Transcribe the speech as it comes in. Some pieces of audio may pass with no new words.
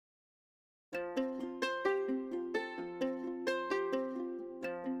Hi,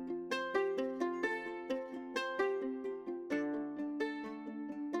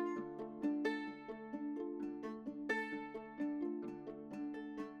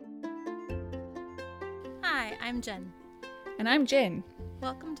 I'm Jen. And I'm Jen.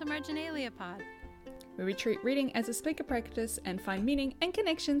 Welcome to Marginalia Pod. We treat reading as a speaker practice and find meaning and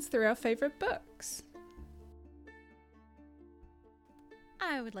connections through our favourite books.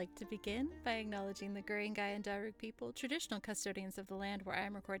 I would like to begin by acknowledging the Guringai and Darug people, traditional custodians of the land where I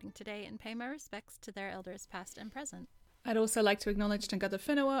am recording today, and pay my respects to their elders past and present. I'd also like to acknowledge Tangata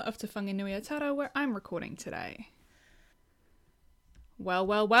Whenua of Te Whanganui-a-Tara, where I'm recording today. Well.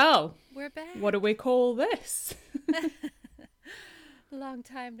 We're back. What do we call this? Long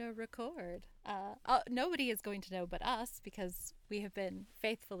time no record. Nobody is going to know but us because we have been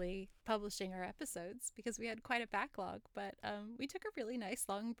faithfully publishing our episodes because we had quite a backlog, but we took a really nice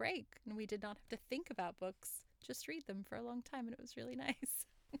long break and we did not have to think about books, just read them for a long time, and it was really nice.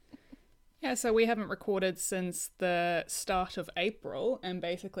 Yeah, so we haven't recorded since the start of April, and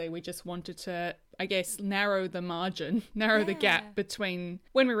basically we just wanted to, I guess, narrow the gap between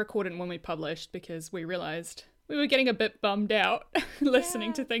when we recorded and when we published, because we realised we were getting a bit bummed out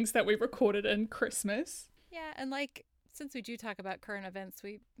listening to things that we recorded in Christmas. Yeah, and since we do talk about current events,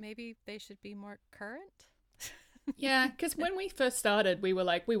 maybe they should be more current. Yeah, because when we first started, we were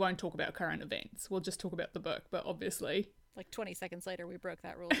like, we won't talk about current events. We'll just talk about the book, but obviously... 20 seconds later, we broke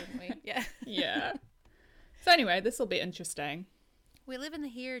that rule, didn't we? Yeah. Yeah. So anyway, this will be interesting. We live in the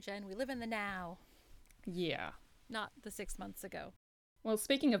here, Jen. We live in the now. Yeah. Not the 6 months ago. Well,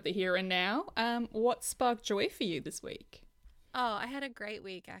 speaking of the here and now, what sparked joy for you this week? Oh, I had a great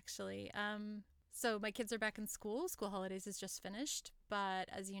week, actually. So my kids are back in school. School holidays is just finished. But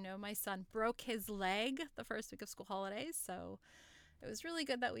as you know, my son broke his leg the first week of school holidays. So it was really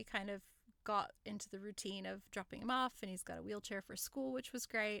good that we kind of got into the routine of dropping him off, and he's got a wheelchair for school, which was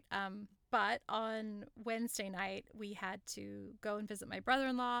great. But on Wednesday night, we had to go and visit my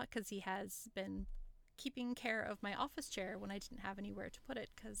brother-in-law because he has been keeping care of my office chair when I didn't have anywhere to put it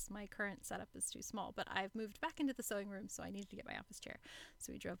because my current setup is too small. But I've moved back into the sewing room, so I needed to get my office chair.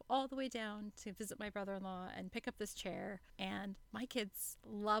 So we drove all the way down to visit my brother-in-law and pick up this chair, and my kids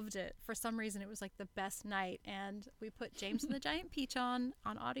loved it. For some reason, it was like the best night, and we put James and the Giant Peach on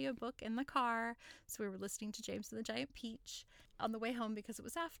audiobook in the car. So we were listening to James and the Giant Peach on the way home because it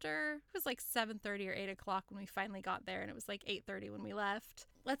was like 7:30 or 8 o'clock when we finally got there, and it was like 8:30 when we left.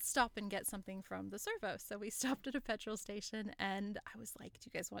 Let's stop and get something from the servo. So we stopped at a petrol station, and I was like, do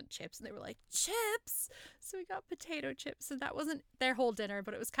you guys want chips? And they were like, chips? So we got potato chips, and that wasn't their whole dinner,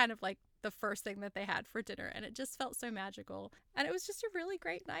 but it was kind of like the first thing that they had for dinner, and it just felt so magical. And it was just a really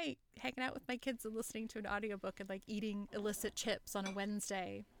great night hanging out with my kids and listening to an audiobook and eating illicit chips on a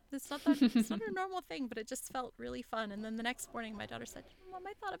Wednesday. It's not a normal thing, but it just felt really fun. And then the next morning, my daughter said, Mom,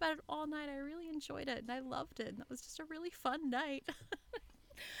 I thought about it all night. I really enjoyed it, and I loved it. And that was just a really fun night.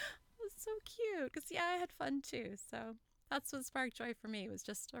 It was so cute because, I had fun too. So that's what sparked joy for me. It was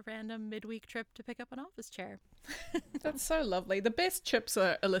just a random midweek trip to pick up an office chair. That's so lovely. The best chips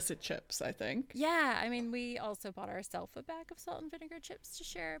are illicit chips, I think. Yeah, I mean, we also bought ourselves a bag of salt and vinegar chips to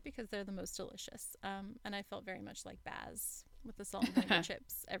share because they're the most delicious. And I felt very much like Baz with the salt and vinegar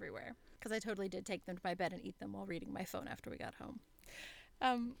chips everywhere because I totally did take them to my bed and eat them while reading my phone after we got home.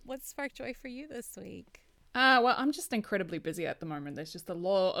 What sparked joy for you this week? Well, I'm just incredibly busy at the moment. There's just a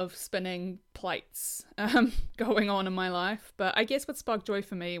lot of spinning plates going on in my life. But I guess what sparked joy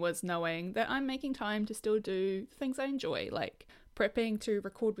for me was knowing that I'm making time to still do things I enjoy, like prepping to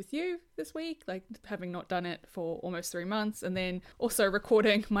record with you this week, like having not done it for almost 3 months, and then also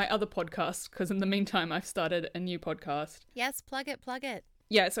recording my other podcast, because in the meantime, I've started a new podcast. Yes, plug it.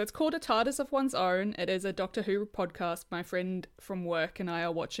 Yeah, so it's called A TARDIS of One's Own. It is a Doctor Who podcast. My friend from work and I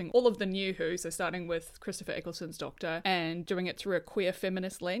are watching all of the new Who, so starting with Christopher Eccleston's Doctor and doing it through a queer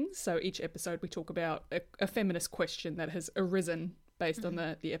feminist lens. So each episode we talk about a feminist question that has arisen based on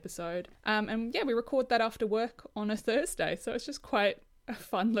the episode. And yeah, we record that after work on a Thursday, so it's just quite a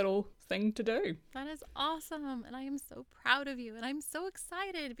fun little thing to do. That is awesome, and I am so proud of you, and I'm so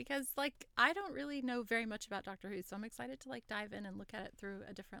excited because I don't really know very much about Doctor Who, so I'm excited to dive in and look at it through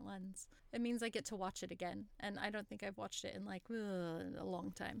a different lens. It means I get to watch it again, and I don't think I've watched it in a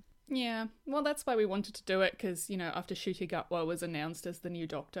long time. Yeah, well, that's why we wanted to do it, because, after Ncuti Gatwa was announced as the new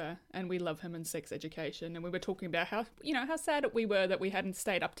Doctor, and we love him in Sex Education, and we were talking about how sad we were that we hadn't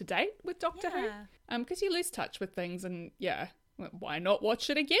stayed up to date with Doctor Who, because you lose touch with things, and why not watch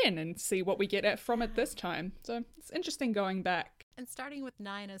it again and see what we get from it this time? So it's interesting going back. And starting with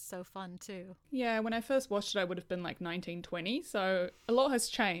 9 is so fun too. Yeah, when I first watched it, I would have been 19, 20, so a lot has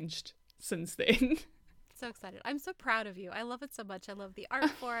changed since then. So excited. I'm so proud of you. I love it so much. I love the art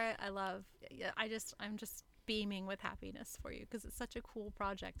for it. I'm just beaming with happiness for you because it's such a cool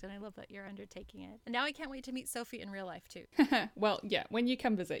project and I love that you're undertaking it. And now I can't wait to meet Sophie in real life too. Well, yeah, when you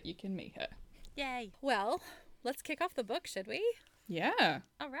come visit, you can meet her. Yay. Well, let's kick off the book, should we? Yeah.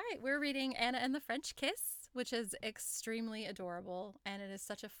 All right. We're reading Anna and the French Kiss, which is extremely adorable and it is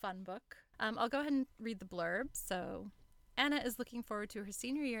such a fun book. I'll go ahead and read the blurb. So Anna is looking forward to her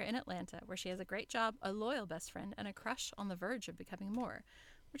senior year in Atlanta, where she has a great job, a loyal best friend, and a crush on the verge of becoming more,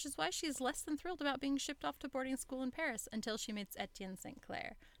 which is why she is less than thrilled about being shipped off to boarding school in Paris until she meets Etienne St.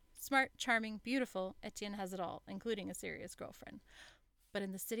 Clair. Smart, charming, beautiful, Etienne has it all, including a serious girlfriend. But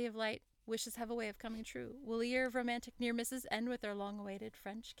in the City of Light, wishes have a way of coming true. Will a year of romantic near misses end with their long-awaited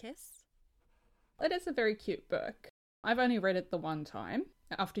French kiss? It is a very cute book. I've only read it the one time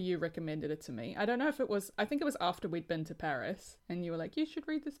after you recommended it to me. I don't know if it was, I think it was after we'd been to Paris and you were like, you should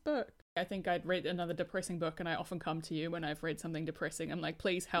read this book. I think I'd read another depressing book and I often come to you when I've read something depressing. I'm like,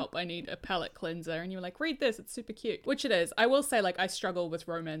 please help, I need a palate cleanser. And you were like, read this, it's super cute. Which it is. I will say, like, I struggle with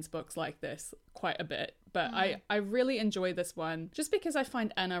romance books like this quite a bit. But I really enjoy this one just because I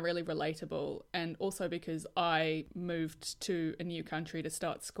find Anna really relatable and also because I moved to a new country to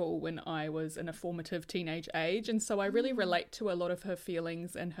start school when I was in a formative teenage age. And so I really relate to a lot of her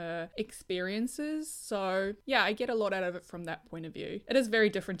feelings and her experiences. So yeah, I get a lot out of it from that point of view. It is very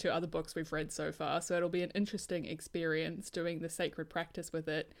different to other books we've read so far. So it'll be an interesting experience doing the sacred practice with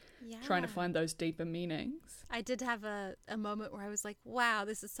it, trying to find those deeper meanings. I did have a moment where I was like, wow,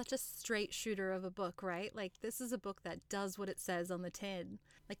 this is such a straight shooter of a book, right? Like, this is a book that does what it says on the tin.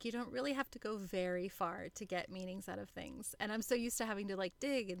 Like, you don't really have to go very far to get meanings out of things. And I'm so used to having to, like,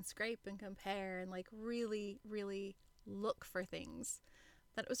 dig and scrape and compare and, like, really, really look for things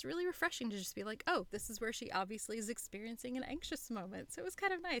that it was really refreshing to just be like, oh, this is where she obviously is experiencing an anxious moment. So it was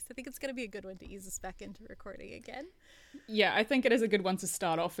kind of nice. I think it's going to be a good one to ease us back into recording again. Yeah, I think it is a good one to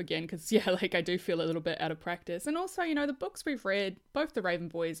start off again because, yeah, like I do feel a little bit out of practice. And also, you know, the books we've read, both The Raven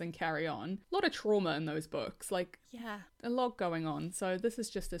Boys and Carry On, a lot of trauma in those books, like a lot going on. So this is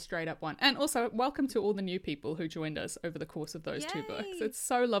just a straight up one. And also, welcome to all the new people who joined us over the course of those two books. It's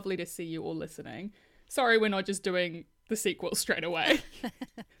so lovely to see you all listening. Sorry, we're not just doing the sequel straight away.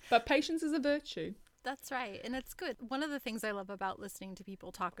 But patience is a virtue. That's right. And it's good. One of the things I love about listening to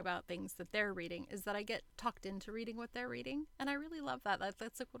people talk about things that they're reading is that I get talked into reading what they're reading. And I really love that.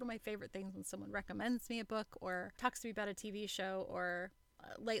 That's like one of my favorite things when someone recommends me a book or talks to me about a TV show or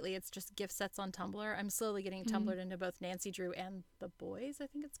lately it's just gift sets on Tumblr. I'm slowly getting Tumblred into both Nancy Drew and The Boys, I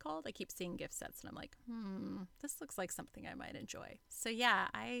think it's called. I keep seeing gift sets and I'm like, this looks like something I might enjoy. So yeah,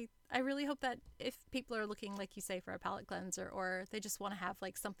 I really hope that if people are looking, like you say, for a palate cleanser or they just want to have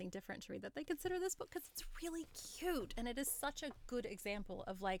like something different to read, that they consider this book because it's really cute and it is such a good example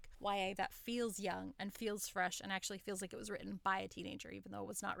of like YA that feels young and feels fresh and actually feels like it was written by a teenager, even though it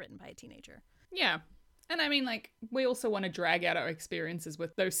was not written by a teenager. Yeah. And I mean, like, we also want to drag out our experiences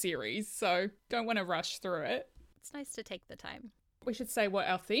with those series, so don't want to rush through it. It's nice to take the time. We should say what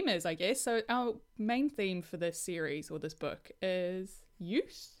our theme is, I guess. So our main theme for this series or this book is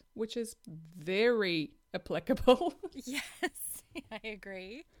youth, which is very applicable. Yes, I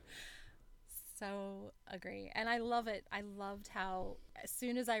agree. So agree. And I love it. I loved how as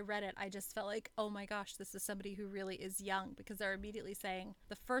soon as I read it, I just felt like, oh my gosh, this is somebody who really is young because they're immediately saying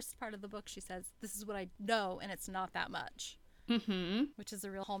the first part of the book, she says, this is what I know and it's not that much. Which is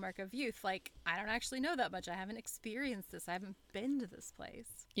a real hallmark of youth. Like, I don't actually know that much. I haven't experienced this. I haven't been to this place.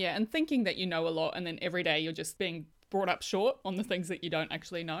 Yeah, and thinking that you know a lot and then every day you're just being brought up short on the things that you don't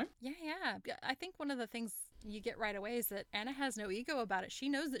actually know. Yeah. I think one of the things you get right away is that Anna has no ego about it. She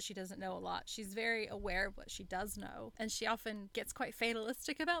knows that she doesn't know a lot. She's very aware of what she does know. And she often gets quite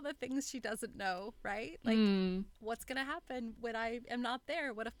fatalistic about the things she doesn't know, right? Like, what's going to happen when I am not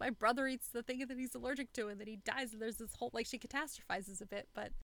there? What if my brother eats the thing that he's allergic to and then he dies? And there's this whole, like, she catastrophizes a bit,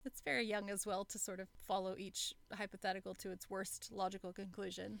 but it's very young as well to sort of follow each hypothetical to its worst logical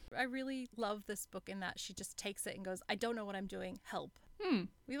conclusion. I really love this book in that she just takes it and goes, I don't know what I'm doing. Help.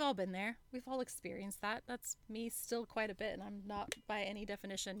 We've all been there. We've all experienced that. That's me still quite a bit, and I'm not by any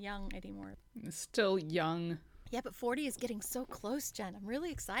definition young anymore. Still young. Yeah, but 40 is getting so close, Jen. I'm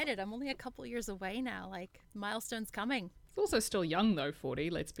really excited. I'm only a couple years away now. Like, milestone's coming. It's also still young, though, 40,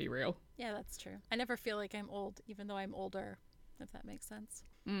 let's be real. Yeah, that's true. I never feel like I'm old, even though I'm older, if that makes sense.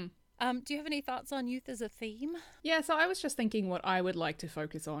 Do you have any thoughts on youth as a theme? Yeah, so I was just thinking what I would like to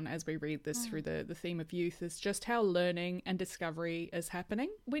focus on as we read this through the theme of youth is just how learning and discovery is happening.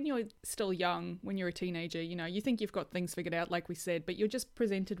 When you're still young, when you're a teenager, you think you've got things figured out, like we said, but you're just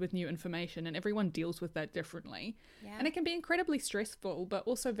presented with new information and everyone deals with that differently. Yeah. And it can be incredibly stressful, but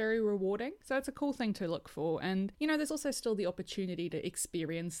also very rewarding. So it's a cool thing to look for. And, there's also still the opportunity to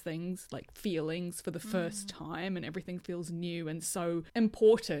experience things like feelings for the first time, and everything feels new and so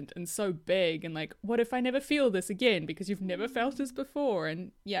important and so big, and like, what if I never feel this again because you've never felt this before?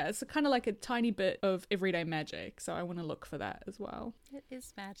 And yeah, it's kind of like a tiny bit of everyday magic, so I want to look for that as well. It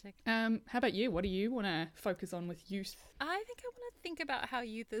is magic. How about you? What do you want to focus on with youth? I think I want to think about how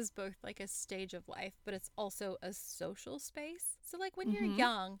youth is both like a stage of life, but it's also a social space. So like when you're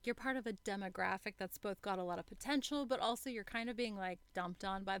young, you're part of a demographic that's both got a lot of potential, but also you're kind of being like dumped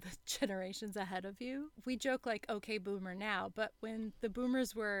on by the generations ahead of you. We joke like, okay, boomer now, but when the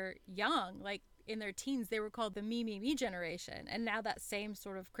boomers were young, like in their teens, they were called the me generation. And now that same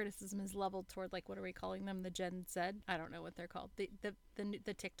sort of criticism is leveled toward, like, what are we calling them? The Gen Z? I don't know what they're called. The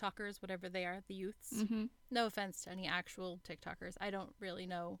TikTokers, whatever they are, the youths. No offense to any actual TikTokers. I don't really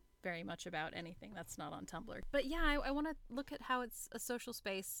know very much about anything that's not on Tumblr. But yeah, I want to look at how it's a social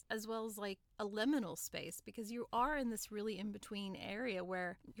space as well as like a liminal space, because you are in this really in-between area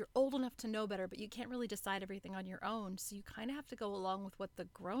where you're old enough to know better, but you can't really decide everything on your own. So you kind of have to go along with what the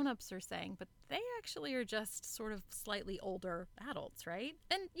grown-ups are saying, but they actually are just sort of slightly older adults, right?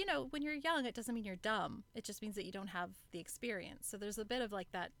 And, when you're young, it doesn't mean you're dumb. It just means that you don't have the experience. So there's a bit of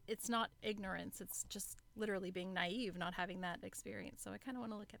like that. It's not ignorance. It's just literally being naive, not having that experience. So I kind of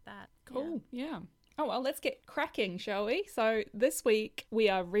want to look at that. Cool. Yeah. Oh, well, let's get cracking, shall we? So this week we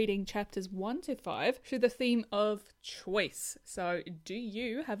are reading chapters 1 to 5 through the theme of choice. So do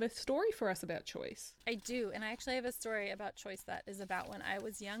you have a story for us about choice? I do. And I actually have a story about choice that is about when I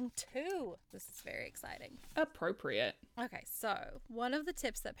was young too. This is very exciting. Appropriate. Okay, so one of the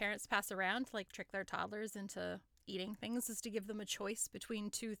tips that parents pass around to like trick their toddlers into eating things is to give them a choice between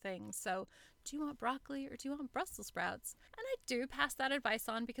two things. So do you want broccoli or do you want Brussels sprouts? And I do pass that advice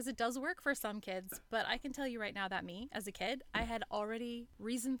on because it does work for some kids. But I can tell you right now that me, as a kid, I had already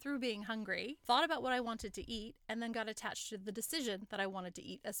reasoned through being hungry, thought about what I wanted to eat, and then got attached to the decision that I wanted to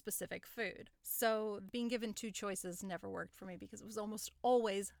eat a specific food. So being given two choices never worked for me because it was almost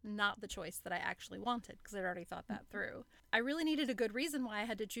always not the choice that I actually wanted because I'd already thought that through. I really needed a good reason why I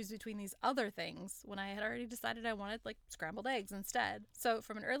had to choose between these other things when I had already decided I wanted like scrambled eggs instead. So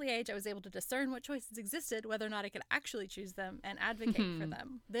from an early age, I was able to discern what choices existed, whether or not I could actually choose them and advocate for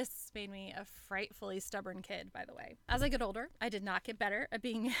them. This made me a frightfully stubborn kid, by the way. As I got older, I did not get better at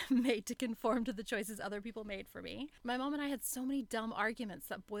being made to conform to the choices other people made for me. My mom and I had so many dumb arguments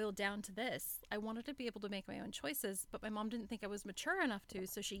that boiled down to this. I wanted to be able to make my own choices, but my mom didn't think I was mature enough to,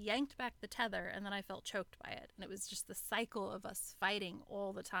 so she yanked back the tether and then I felt choked by it. And it was just the cycle of us fighting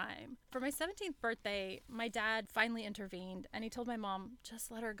all the time. For my 17th birthday, my dad finally intervened and he told my mom,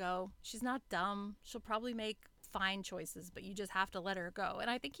 just let her go. She's not dumb. She'll probably make fine choices, but you just have to let her go. And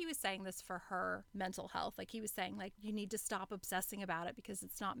I think he was saying this for her mental health. Like he was saying, like, you need to stop obsessing about it because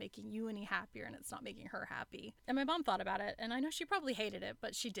it's not making you any happier and it's not making her happy. And my mom thought about it, and I know she probably hated it,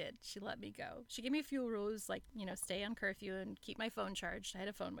 but she did. She let me go. She gave me a few rules, like, stay on curfew and keep my phone charged. I had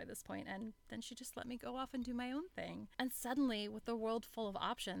a phone by this point, and then she just let me go off and do my own thing. And suddenly, with the world full of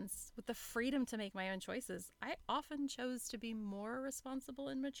options, with the freedom to make my own choices, I often chose to be more responsible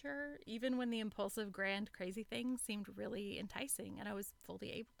and mature, even when the impulsive, grand, crazy thing seemed really enticing and I was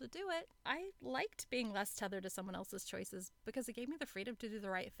fully able to do it. I liked being less tethered to someone else's choices because it gave me the freedom to do the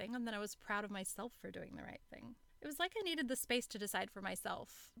right thing, and then I was proud of myself for doing the right thing. It was like I needed the space to decide for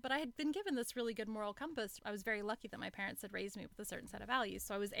myself, but I had been given this really good moral compass. I was very lucky that my parents had raised me with a certain set of values,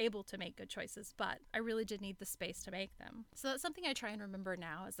 so I was able to make good choices, but I really did need the space to make them. So that's something I try and remember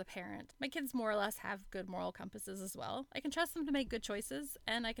now as a parent. My kids more or less have good moral compasses as well. I can trust them to make good choices,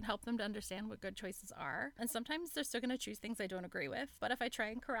 and I can help them to understand what good choices are. And sometimes they're still going to choose things I don't agree with, but if I try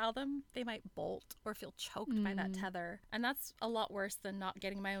and corral them, they might bolt or feel choked by that tether. And that's a lot worse than not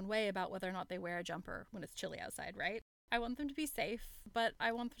getting my own way about whether or not they wear a jumper when it's chilly outside. Right? I want them to be safe, but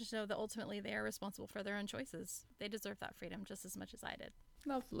I want them to know that ultimately they are responsible for their own choices. They deserve that freedom just as much as I did.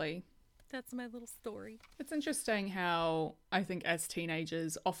 Lovely. That's my little story. It's interesting how I think as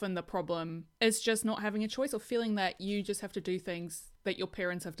teenagers, often the problem is just not having a choice or feeling that you just have to do things that your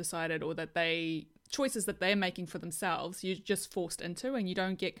parents have decided or that choices that they're making for themselves, you're just forced into and you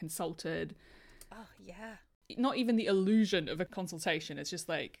don't get consulted. Oh, yeah. Not even the illusion of a consultation. It's just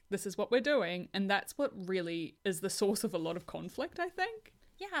like, this is what we're doing. And that's what really is the source of a lot of conflict, I think.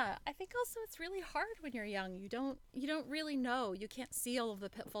 Yeah, I think also it's really hard when you're young. You don't really know. You can't see all of the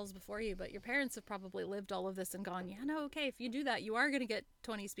pitfalls before you, but your parents have probably lived all of this and gone, yeah, no, okay, if you do that, you are going to get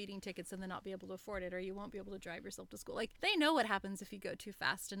 20 speeding tickets and then not be able to afford it, or you won't be able to drive yourself to school. Like, they know what happens if you go too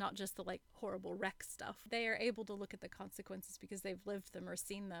fast and not just the like horrible wreck stuff. They are able to look at the consequences because they've lived them or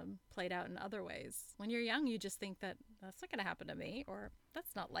seen them played out in other ways. When you're young, you just think that that's not going to happen to me, or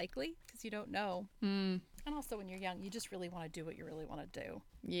that's not likely, because you don't know. And also when you're young, you just really want to do what you really want to do.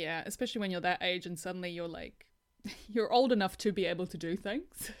 Yeah, especially when you're that age and suddenly you're like, you're old enough to be able to do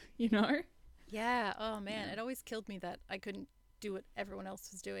things, you know? Yeah. Oh, man. It always killed me that I couldn't do what everyone else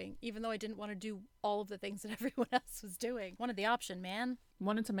was doing, even though I didn't want to do all of the things that everyone else was doing. Wanted the option, man.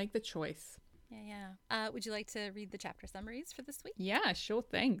 Wanted to make the choice. Yeah. Would you like to read the chapter summaries for this week? Yeah, sure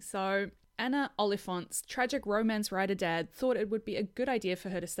thing. So, Anna Oliphant's tragic romance writer dad thought it would be a good idea for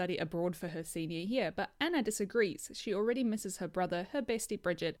her to study abroad for her senior year, but Anna disagrees. She already misses her brother, her bestie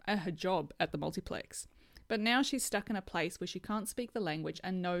Bridget, and her job at the multiplex. But now she's stuck in a place where she can't speak the language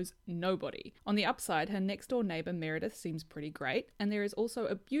and knows nobody. On the upside, her next door neighbour Meredith seems pretty great, and there is also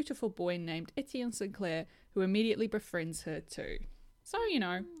a beautiful boy named Etienne Sinclair who immediately befriends her too. So,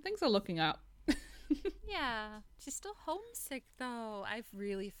 things are looking up. Yeah. She's still homesick, though. I've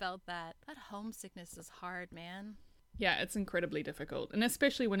really felt that. That homesickness is hard, man. Yeah, it's incredibly difficult, and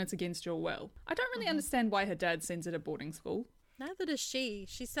especially when it's against your will. I don't really understand why her dad sends her to boarding school. Neither does she.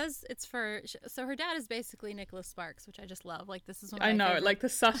 She says it's for... So her dad is basically Nicholas Sparks, which I just love. Like, this is one of I my know, favorite... like the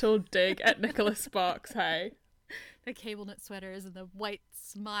subtle dig at Nicholas Sparks, hey? The cable knit sweaters and the white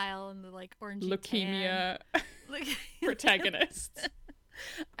smile and the, like, orangey Leukemia tan. protagonist.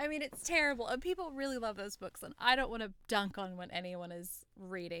 I mean, it's terrible. And people really love those books. And I don't want to dunk on what anyone is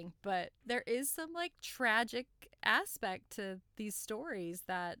reading, but there is some, like, tragic aspect to these stories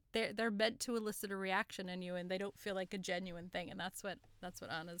that they're meant to elicit a reaction in you, and they don't feel like a genuine thing. And that's what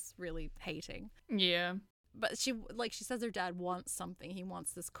Anna's really hating. Yeah. But she says her dad wants something. He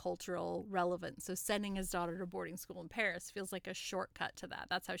wants this cultural relevance. So sending his daughter to boarding school in Paris feels like a shortcut to that.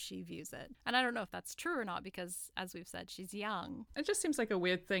 That's how she views it. And I don't know if that's true or not, because, as we've said, she's young. It just seems like a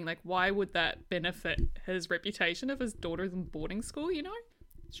weird thing. Like, why would that benefit his reputation if his daughter's in boarding school,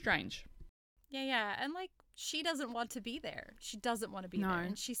 Strange. Yeah. And, like, she doesn't want to be there. She doesn't want to be there.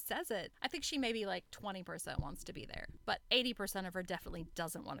 And she says it. I think she maybe, like, 20% wants to be there. But 80% of her definitely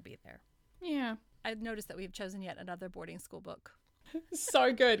doesn't want to be there. Yeah. I've noticed that we've chosen yet another boarding school book.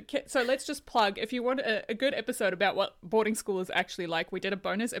 So good. So let's just plug, if you want a good episode about what boarding school is actually like, we did a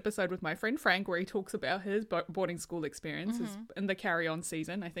bonus episode with my friend Frank where he talks about his boarding school experiences in the Carry On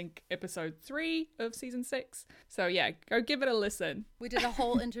season. I think episode 3 of season 6. So yeah, go give it a listen. We did a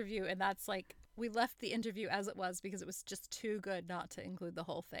whole interview, and that's like, we left the interview as it was because it was just too good not to include the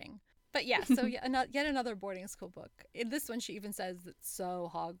whole thing. But yeah, so yet another boarding school book. In this one, she even says it's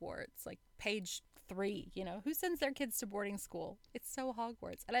so Hogwarts, like page 3, who sends their kids to boarding school? It's so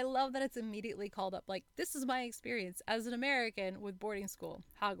Hogwarts. And I love that it's immediately called up, like, this is my experience as an American with boarding school,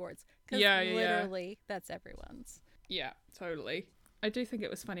 Hogwarts. Because literally, that's everyone's. Yeah, totally. I do think it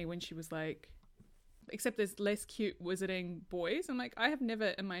was funny when she was like, except there's less cute wizarding boys. I'm like, I have never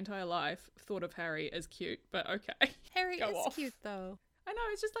in my entire life thought of Harry as cute, but okay. Harry is cute, though. I know,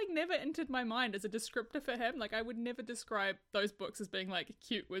 it's just like never entered my mind as a descriptor for him. Like, I would never describe those books as being like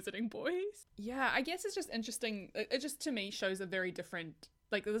cute wizarding boys. Yeah, I guess it's just interesting. It just, to me, shows a very different,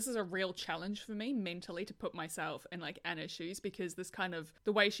 like, this is a real challenge for me mentally to put myself in like Anna's shoes, because this kind of,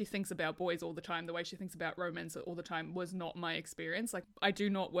 the way she thinks about boys all the time, the way she thinks about romance all the time was not my experience. Like, I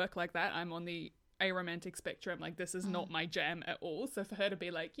do not work like that. I'm on the aromantic spectrum. Like, this is not my jam at all. So for her to be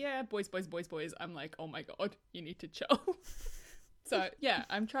like, yeah, boys, I'm like, oh my God, you need to chill. So, yeah,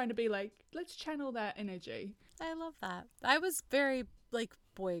 I'm trying to be like, let's channel that energy. I love that. I was very, like,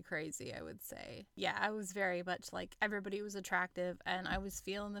 boy crazy, I would say. Yeah, I was very much like, everybody was attractive, and I was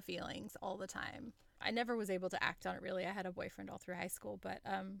feeling the feelings all the time. I never was able to act on it, really. I had a boyfriend all through high school, but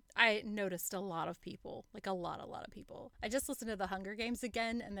I noticed a lot of people, like a lot of people. I just listened to The Hunger Games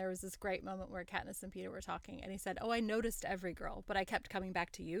again, and there was this great moment where Katniss and Peter were talking, and he said, oh, I noticed every girl, but I kept coming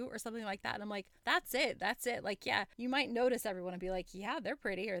back to you, or something like that. And I'm like, that's it. Like, yeah, you might notice everyone and be like, yeah, they're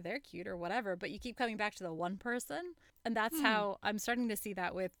pretty, or they're cute, or whatever, but you keep coming back to the one person. And that's how I'm starting to see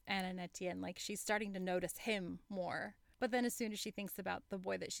that with Anna and Etienne. Like, she's starting to notice him more. But then as soon as she thinks about the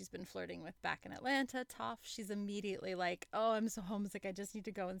boy that she's been flirting with back in Atlanta, Toph, she's immediately like, oh, I'm so homesick. I just need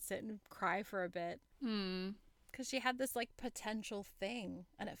to go and sit and cry for a bit. Because she had this, like, potential thing,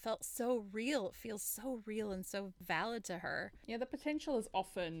 and it felt so real. It feels so real and so valid to her. Yeah, the potential is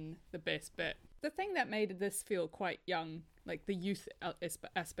often the best bit. The thing that made this feel quite young, Like the youth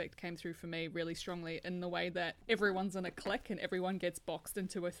aspect came through for me really strongly in the way that everyone's in a clique and everyone gets boxed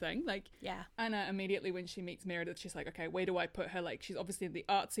into a thing. Like Yeah. Anna immediately when she meets Meredith, she's like, okay, where do I put her? Like she's obviously the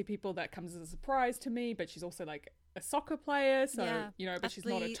artsy people, that comes as a surprise to me, but she's also like a soccer player, so Yeah, you know, but she's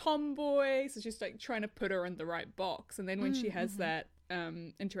not a athlete. tomboy, so she's like trying to put her in the right box. And then when she has that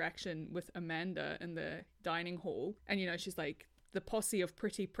interaction with Amanda in the dining hall, and you know, she's like the posse of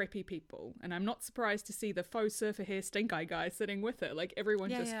pretty preppy people, and I'm not surprised to see the faux surfer hair stink eye guy sitting with her. Like everyone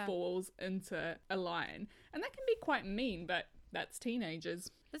just falls into a line, and that can be quite mean, but that's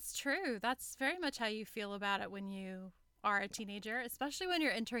teenagers. That's true. That's very much how you feel about it when you are a teenager, especially when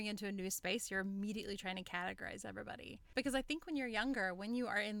you're entering into a new space. You're immediately trying to categorize everybody. Because I think when you're younger, when you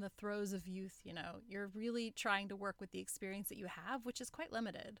are in the throes of youth, you know, you're really trying to work with the experience that you have, which is quite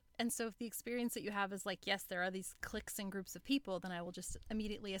limited. And so if the experience that you have is like, yes, there are these cliques and groups of people, then I will just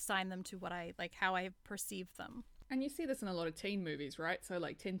immediately assign them to what I like, how I perceive them. And you see this in a lot of teen movies, right? So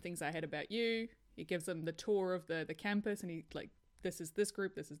like 10 Things I Hate About You, he gives them the tour of the campus, and he like, this is this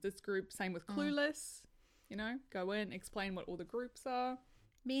group, this is this group. Same with Clueless. You know, go in, explain what all the groups are.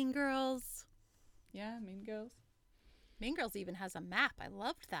 Mean Girls. Yeah, Mean Girls. Mean Girls even has a map. I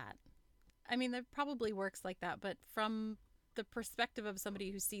loved that. I mean, that probably works like that, but from the perspective of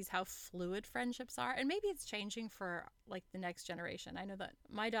somebody who sees how fluid friendships are, and maybe it's changing for like the next generation. I know that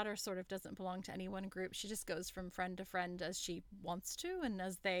my daughter sort of doesn't belong to any one group. She just goes from friend to friend as she wants to and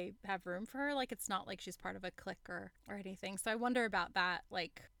as they have room for her. Like it's not like she's part of a clique or anything. So I wonder about that.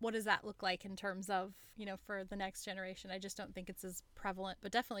 Like, what does that look like in terms of, you know, for the next generation? I just don't think it's as prevalent,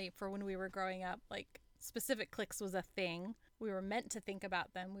 but definitely for when we were growing up, like specific cliques was a thing. We were meant to think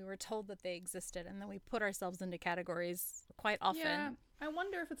about them. We were told that they existed, and then we put ourselves into categories quite often. Yeah, I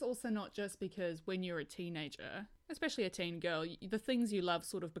wonder if it's also not just because when you're a teenager, especially a teen girl, the things you love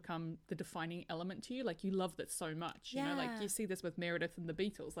sort of become the defining element to you. Like you love that so much, you know, like you see this with Meredith and the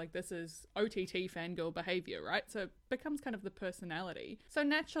Beatles. Like this is OTT fangirl behavior, right? So it becomes kind of the personality. So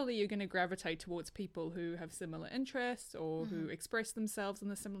naturally you're going to gravitate towards people who have similar interests or who express themselves in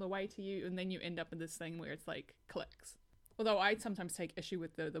a similar way to you. And then you end up in this thing where it's like cliques. Although I sometimes take issue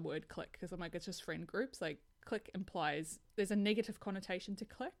with the word clique because I'm like, it's just friend groups. Like clique implies there's a negative connotation to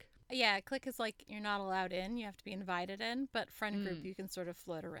clique. Yeah, clique is like you're not allowed in, you have to be invited in, but friend group you can sort of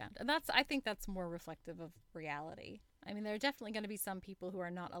float around. And I think that's more reflective of reality. I mean, there are definitely going to be some people who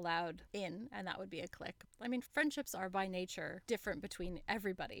are not allowed in, and that would be a clique. I mean, friendships are by nature different between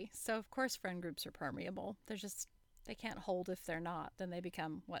everybody. So of course friend groups are permeable. They can't hold if they're not. Then they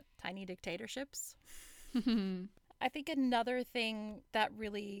become tiny dictatorships. I think another thing that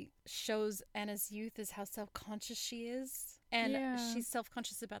really shows Anna's youth is how self-conscious she is. And she's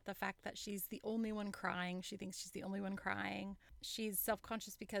self-conscious about the fact that she's the only one crying. She thinks she's the only one crying. She's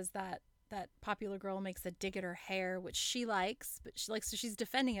self-conscious because that popular girl makes a dig at her hair, which she likes, so she's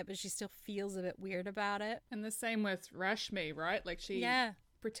defending it, but she still feels a bit weird about it. And the same with Rashmi, right? Like she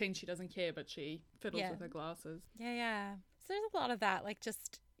pretends she doesn't care, but she fiddles with her glasses. Yeah. So there's a lot of that, like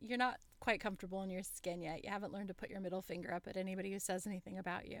just you're not quite comfortable in your skin yet. You haven't learned to put your middle finger up at anybody who says anything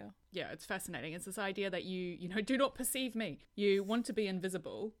about you. Yeah, it's fascinating. It's this idea that you know, do not perceive me. You want to be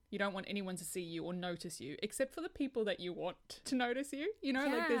invisible. You don't want anyone to see you or notice you, except for the people that you want to notice you. You know,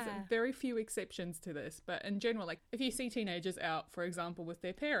 like there's very few exceptions to this. But in general, like if you see teenagers out, for example, with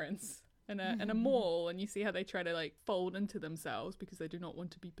their parents in a mall, and you see how they try to like fold into themselves because they do not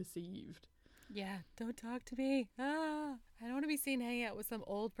want to be perceived. Yeah, don't talk to me. I don't want to be seen hanging out with some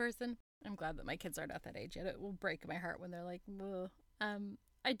old person. I'm glad that my kids aren't at that age yet. It will break my heart when they're like, ugh.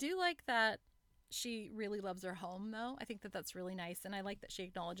 I do like that she really loves her home, though. I think that that's really nice. And I like that she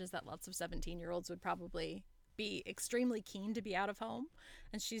acknowledges that lots of 17-year-olds would probably be extremely keen to be out of home.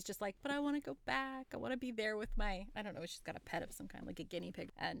 And she's just like, but I want to go back. I want to be there with I don't know, she's got a pet of some kind, like a guinea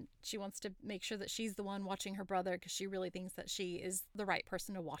pig. And she wants to make sure that she's the one watching her brother because she really thinks that she is the right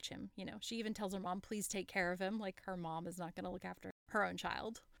person to watch him. You know, she even tells her mom, please take care of him. Like her mom is not going to look after her own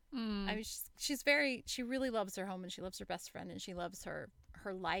child. I mean, she really loves her home and she loves her best friend and she loves her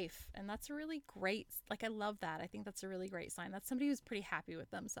life. And that's a really great, like, I love that. I think that's a really great sign. That's somebody who's pretty happy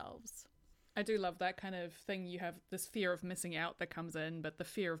with themselves. I do love that kind of thing. You have this fear of missing out that comes in, but the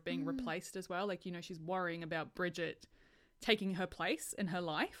fear of being replaced as well. Like, you know, she's worrying about Bridget taking her place in her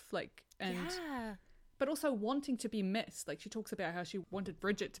life. Like, and but also wanting to be missed. Like she talks about how she wanted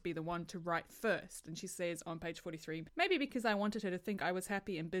Bridget to be the one to write first. And she says on page 43, maybe because I wanted her to think I was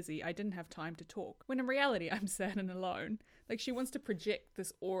happy and busy, I didn't have time to talk. When in reality, I'm sad and alone. Like she wants to project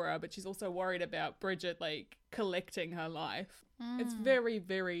this aura, but she's also worried about Bridget like collecting her life. It's very,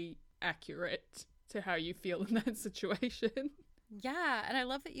 very accurate to how you feel in that situation. Yeah. And I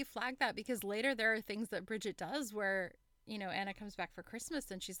love that you flagged that because later there are things that Bridget does where, Anna comes back for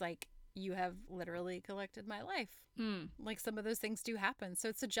Christmas and she's like, you have literally collected my life. Like, some of those things do happen. So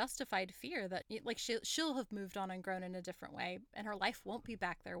it's a justified fear that, like, she'll have moved on and grown in a different way, and her life won't be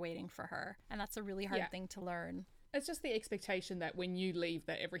back there waiting for her. And that's a really hard thing to learn. It's just the expectation that when you leave,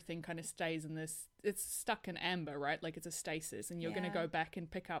 that everything kind of stays in this, it's stuck in amber, right? Like, it's a stasis, and you're going to go back and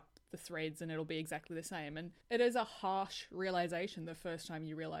pick up the threads and it'll be exactly the same. And it is a harsh realization the first time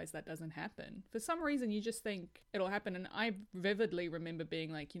you realize that doesn't happen. For some reason, you just think it'll happen. And I vividly remember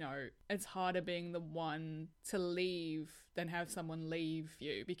being like, it's harder being the one to leave than have someone leave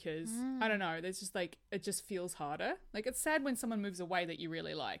you, because I don't know, there's just like, it just feels harder. Like, it's sad when someone moves away that you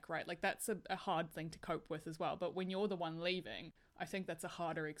really like, right? Like, that's a hard thing to cope with as well. But when you're the one leaving, I think that's a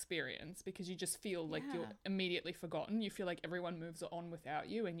harder experience, because you just feel like you're immediately forgotten. You feel like everyone moves on without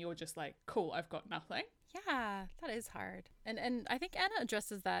you, and you're just like, cool, I've got nothing. Yeah, that is hard. And I think Anna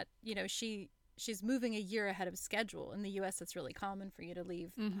addresses that, she's moving a year ahead of schedule. In the US, it's really common for you to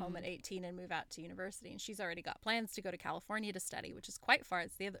leave home at 18 and move out to university. And she's already got plans to go to California to study, which is quite far.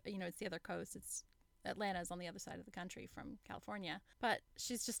 It's the other, it's the other coast. It's Atlanta's on the other side of the country from California. But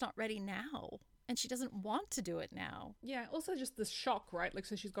she's just not ready now. And she doesn't want to do it now. Yeah, also just the shock, right? Like,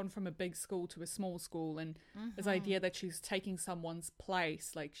 so she's gone from a big school to a small school, and this idea that she's taking someone's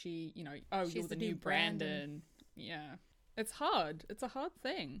place, like she's you're the new Brandon. Yeah. It's hard. It's a hard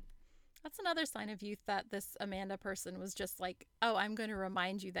thing. That's another sign of youth, that this Amanda person was just like, oh, I'm going to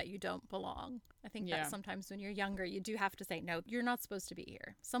remind you that you don't belong. I think that sometimes when you're younger, you do have to say, no, you're not supposed to be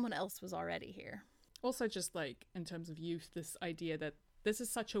here. Someone else was already here. Also, just like in terms of youth, this idea that this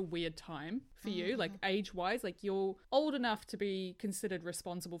is such a weird time for you, like age-wise. Like, you're old enough to be considered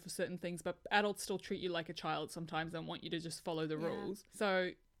responsible for certain things, but adults still treat you like a child sometimes and want you to just follow the rules.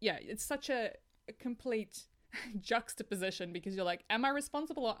 So, yeah, it's such a complete juxtaposition, because you're like, am I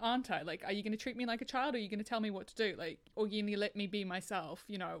responsible or aren't I? Like, are you going to treat me like a child, or are you going to tell me what to do? Like, or you need to let me be myself,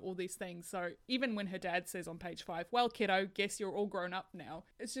 all these things. So even when her dad says on page 5, well, kiddo, guess you're all grown up now,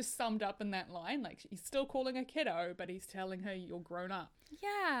 it's just summed up in that line. Like, he's still calling her kiddo, but he's telling her you're grown up.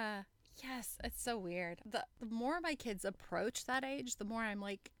 Yeah. Yes, it's so weird. The more my kids approach that age, the more I'm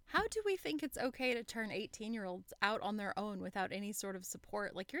like, how do we think it's okay to turn 18-year-olds out on their own without any sort of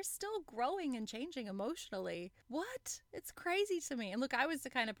support? Like, you're still growing and changing emotionally. What? It's crazy to me. And look, I was the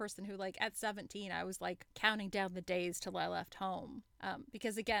kind of person who, like, at 17, I was like counting down the days till I left home.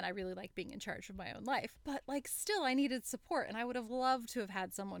 Because again, I really like being in charge of my own life. But like, still, I needed support, and I would have loved to have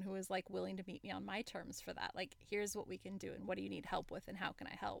had someone who was like willing to meet me on my terms for that. Like, here's what we can do, and what do you need help with, and how can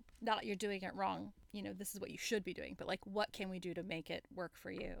I help? Not you're doing it wrong. This is what you should be doing, but like, what can we do to make it work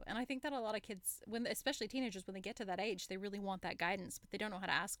for you? And I think that a lot of kids, especially teenagers, when they get to that age, they really want that guidance, but they don't know how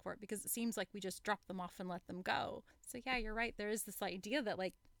to ask for it, because it seems like we just drop them off and let them go. So yeah, you're right. There is this idea that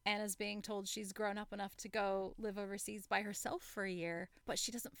like, Anna's being told she's grown up enough to go live overseas by herself for a year, but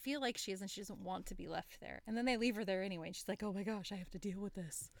she doesn't feel like she is, and she doesn't want to be left there. And then they leave her there anyway, and she's like, oh my gosh, I have to deal with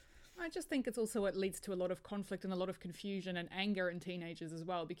this. I just think it's also, it leads to a lot of conflict and a lot of confusion and anger in teenagers as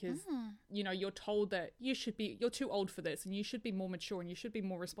well, because, you're told that you're too old for this, and you should be more mature, and you should be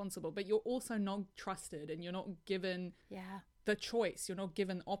more responsible, but you're also not trusted, and you're not given the choice. You're not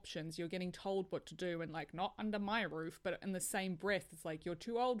given options. You're getting told what to do, and like, not under my roof, but in the same breath, it's like, you're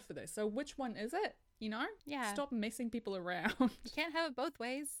too old for this. So which one is it? Yeah. Stop messing people around. You can't have it both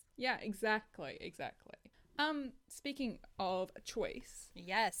ways. Yeah, exactly. Speaking of choice.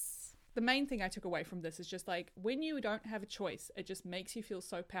 Yes. The main thing I took away from this is just like, when you don't have a choice, it just makes you feel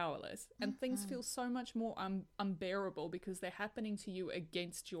so powerless, and things feel so much more unbearable, because they're happening to you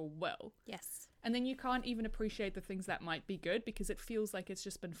against your will. Yes. And then you can't even appreciate the things that might be good, because it feels like it's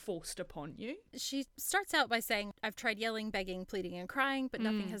just been forced upon you. She starts out by saying, I've tried yelling, begging, pleading, and crying, but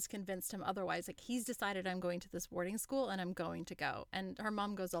nothing has convinced him otherwise. Like, he's decided, I'm going to this boarding school and I'm going to go. And her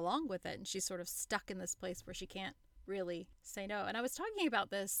mom goes along with it, and she's sort of stuck in this place where she can't really say no. And I was talking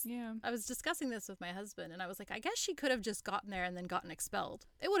about this. Yeah. I was discussing this with my husband, and I was like, I guess she could have just gotten there and then gotten expelled.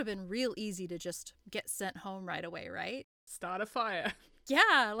 It would have been real easy to just get sent home right away, right? Start a fire.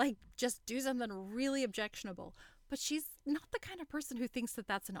 Yeah, like, just do something really objectionable. But she's not the kind of person who thinks that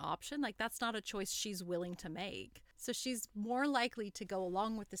that's an option. Like, that's not a choice she's willing to make. So she's more likely to go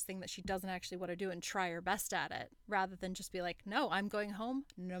along with this thing that she doesn't actually want to do and try her best at it, rather than just be like, no, I'm going home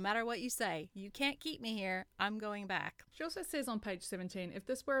no matter what you say. You can't keep me here. I'm going back. She also says on page 17, if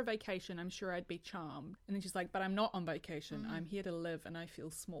this were a vacation, I'm sure I'd be charmed. And then she's like, but I'm not on vacation. I'm here to live, and I feel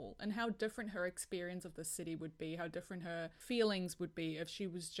small. And how different her experience of the city would be, how different her feelings would be if she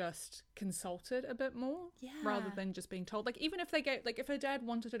was just consulted a bit more, rather than just being told. Like, even if they get, like, if her dad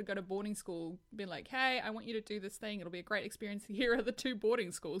wanted her to go to boarding school, be like, hey, I want you to do this thing. It'll be a great experience. Here are the 2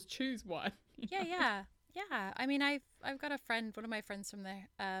 boarding schools. Choose one. Yeah. I mean, I've got a friend, one of my friends from the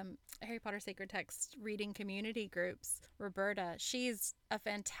Harry Potter Sacred Text reading community groups, Roberta. She's a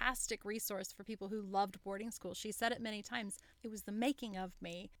fantastic resource for people who loved boarding school. She said it many times. It was the making of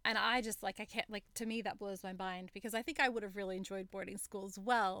me. And I just like, I can't, like, to me, that blows my mind because I think I would have really enjoyed boarding school as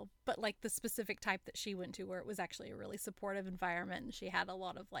well. But like the specific type that she went to where it was actually a really supportive environment and she had a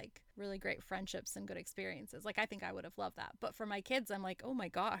lot of like really great friendships and good experiences. Like, I think I would have loved that. But for my kids, I'm like, oh my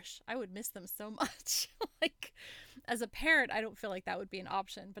gosh, I would miss them so much. Like, as a parent, I don't feel like that would be an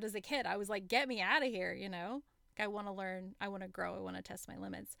option. But as a kid, I was like, get me out of here, you know? I want to learn, I want to grow, I want to test my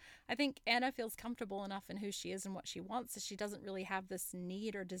limits. I think Anna feels comfortable enough in who she is and what she wants, so she doesn't really have this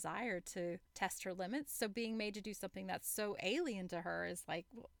need or desire to test her limits. So being made to do something that's so alien to her is like,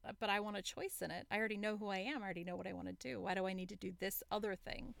 but I want a choice in it. I already know who I am. I already know what I want to do. Why do I need to do this other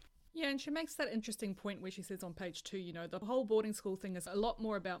thing? Yeah, and she makes that interesting point where she says on page 2, you know, the whole boarding school thing is a lot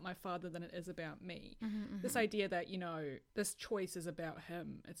more about my father than it is about me. This idea that, you know, this choice is about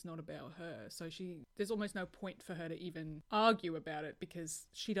him, it's not about her. So there's almost no point for her to even argue about it because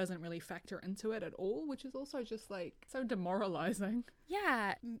she doesn't really factor into it at all, which is also just like so demoralizing.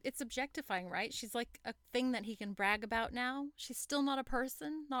 Yeah, it's objectifying, right? She's like a thing that he can brag about now. She's still not a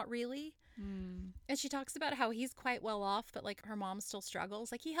person, not really. And she talks about how he's quite well off, but like her mom still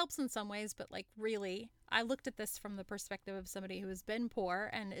struggles. Like he helps in some ways, but like really, I looked at this from the perspective of somebody who has been poor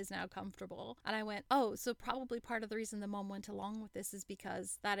and is now comfortable. And I went, oh, so probably part of the reason the mom went along with this is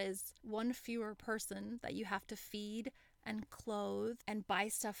because that is one fewer person that you have to feed and clothe and buy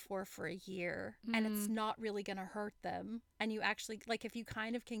stuff for a year, and it's not really going to hurt them. And you actually, like, if you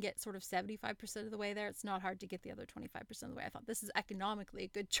kind of can get sort of 75% of the way there, it's not hard to get the other 25% of the way. I thought this is economically a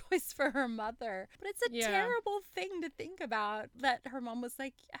good choice for her mother, but it's a terrible thing to think about, that her mom was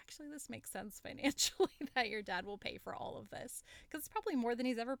like, actually this makes sense financially, that your dad will pay for all of this, because it's probably more than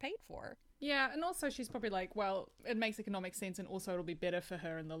he's ever paid for. Yeah, and also she's probably like, well, it makes economic sense, and also it'll be better for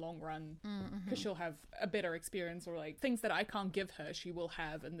her in the long run because she'll have a better experience, or like things that I can't give her, she will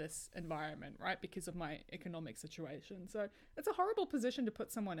have in this environment, right? Because of my economic situation. So it's a horrible position to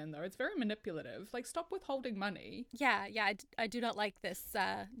put someone in, though. It's very manipulative. Like, stop withholding money. Yeah, I do not like this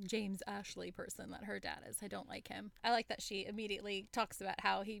James Ashley person that her dad is. I don't like him. I like that she immediately talks about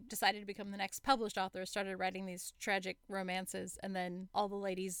how he decided to become the next published author, started writing these tragic romances, and then all the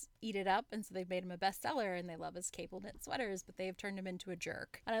ladies eat it up, and so they've made him a bestseller, and they love his cable knit sweaters, but they've turned him into a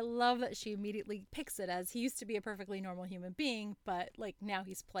jerk. And I love that she immediately picks it as he used to be a perfectly normal human being, but like now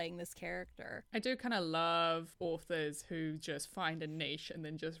he's playing this character. I do kind of love authors who just find a niche and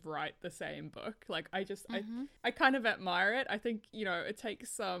then just write the same book. Like, I kind of admire it. I think, you know, it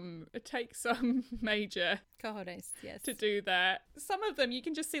takes some major cojones, yes, to do that. Some of them you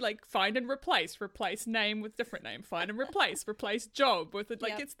can just see, like, find and replace name with different name, find and replace job with it.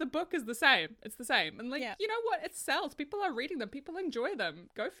 Like, it's the book is the same. It's the same. And like, you know what? It sells. People are reading them. People enjoy them.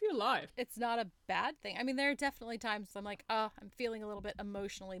 Go for your life. It's not a bad thing. I mean, there are definitely times I'm like, oh, I'm feeling a little bit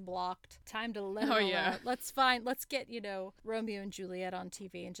emotionally blocked. Time to let it all out. Let's get, you know, Romeo and Juliet on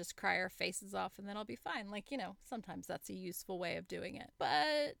TV and just cry our faces off, and then I'll be fine. Like, you know, sometimes that's a useful way of doing it.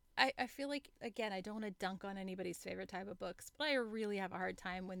 But I feel like, again, I don't want to dunk on anybody's favorite type of books, but I really have a hard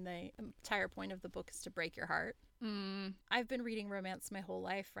time when the entire point of the book is to break your heart. I've been reading romance my whole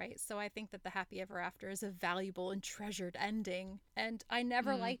life, right? So I think that the happy ever after is a valuable and treasured ending. And I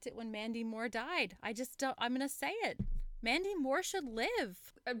never liked it when Mandy Moore died. I just don't, I'm going to say it. Mandy Moore should live.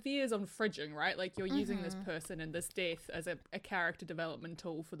 Veers on fridging, right? Like, you're using this person and this death as a character development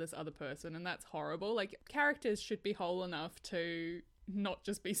tool for this other person, and that's horrible. Like, characters should be whole enough to not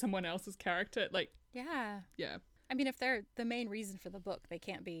just be someone else's character. Like, yeah. I mean, if they're the main reason for the book, they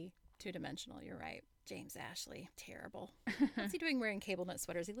can't be two-dimensional. You're right. James Ashley, terrible. What's he doing wearing cable knit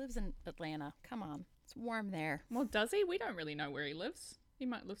sweaters? He lives in Atlanta. Come on, it's warm there. Well, does he? We don't really know where he lives. He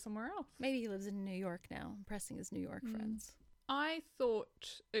might live somewhere else. Maybe he lives in New York now, impressing his New York friends. I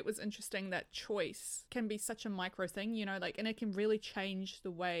thought it was interesting that choice can be such a micro thing, you know, like, and it can really change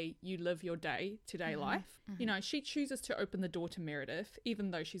the way you live your day-to-day life. You know, she chooses to open the door to Meredith,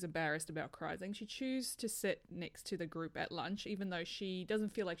 even though she's embarrassed about crying. She chooses to sit next to the group at lunch, even though she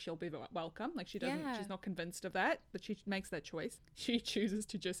doesn't feel like she'll be welcome. Like, she doesn't, she's not convinced of that, but she makes that choice. She chooses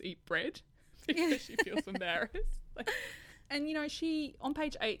to just eat bread because she feels embarrassed. Like, and, you know, she, on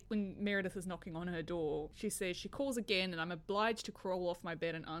page 8, when Meredith is knocking on her door, she says, she calls again and I'm obliged to crawl off my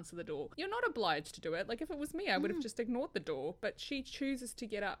bed and answer the door. You're not obliged to do it. Like, if it was me, I would have just ignored the door. But she chooses to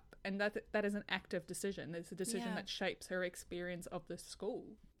get up, and that is an active decision. It's a decision that shapes her experience of the school.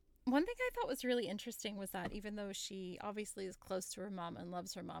 One thing I thought was really interesting was that even though she obviously is close to her mom and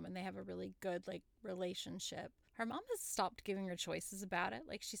loves her mom and they have a really good, like, relationship, her mom has stopped giving her choices about it.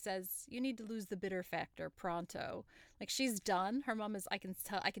 Like she says, you need to lose the bitter factor pronto. Like she's done. Her mom is, I can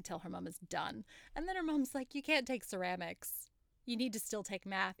tell her mom is done. And then her mom's like, you can't take ceramics. You need to still take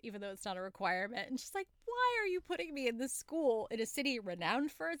math, even though it's not a requirement. And she's like, why are you putting me in this school in a city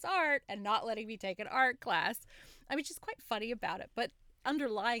renowned for its art and not letting me take an art class? I mean, she's quite funny about it. But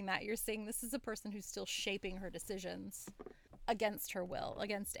underlying that, you're seeing this is a person who's still shaping her decisions against her will,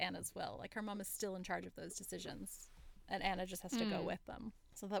 against Anna's will. Like her mom is still in charge of those decisions and Anna just has to go with them.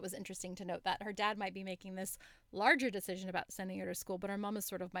 So that was interesting to note that her dad might be making this larger decision about sending her to school, but her mom is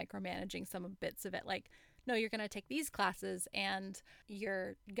sort of micromanaging some bits of it. Like, no, you're going to take these classes and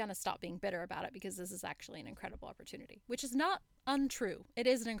you're going to stop being bitter about it because this is actually an incredible opportunity, which is not untrue. It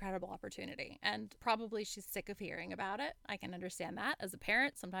is an incredible opportunity. And probably she's sick of hearing about it. I can understand that. As a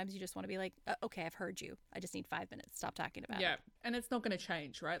parent, sometimes you just want to be like, okay, I've heard you. I just need 5 minutes. Stop talking about it. Yeah. And it's not going to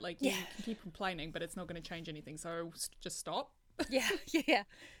change, right? Like you can keep complaining, but it's not going to change anything. So just stop. Yeah.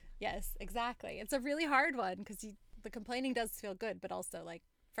 Yes, exactly. It's a really hard one because the complaining does feel good, but also like,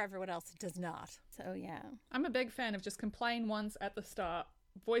 for everyone else, it does not. So, yeah. I'm a big fan of just complain once at the start,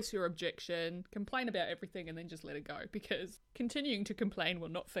 voice your objection, complain about everything, and then just let it go. Because continuing to complain will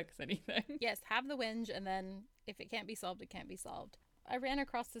not fix anything. Yes, have the whinge, and then if it can't be solved, it can't be solved. I ran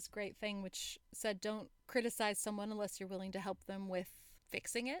across this great thing which said don't criticize someone unless you're willing to help them with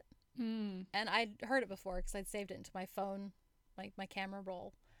fixing it. And I'd heard it before because I'd saved it into my phone, like my camera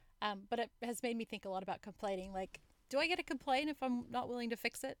roll. But it has made me think a lot about complaining. Like, do I get to complain if I'm not willing to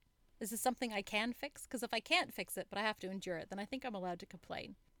fix it? Is this something I can fix? Because if I can't fix it, but I have to endure it, then I think I'm allowed to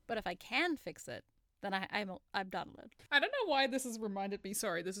complain. But if I can fix it, then I'm not allowed. I don't know why this has reminded me.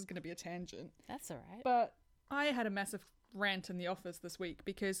 Sorry, this is going to be a tangent. That's all right. But I had a massive rant in the office this week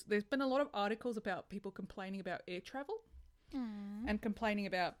because there's been a lot of articles about people complaining about air travel and complaining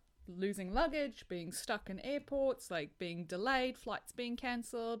about losing luggage, being stuck in airports, like being delayed, flights being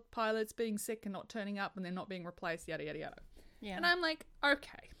cancelled, pilots being sick and not turning up and then not being replaced, yada, yada, yada. Yeah. And I'm like,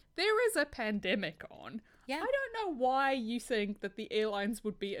 okay, there is a pandemic on. Yeah. I don't know why you think that the airlines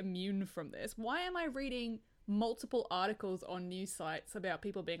would be immune from this. Why am I reading multiple articles on news sites about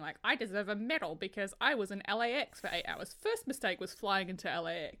people being like, I deserve a medal because I was in LAX for 8 hours. First mistake was flying into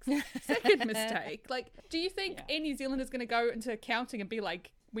LAX. Second mistake, like, do you think Air New Zealand is going to go into accounting and be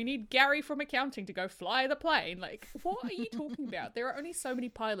like, we need Gary from accounting to go fly the plane? Like, what are you talking about? There are only so many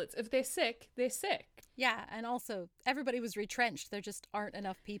pilots. If they're sick, they're sick. Yeah, and also, everybody was retrenched. There just aren't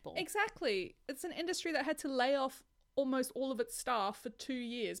enough people. Exactly. It's an industry that had to lay off almost all of its staff for 2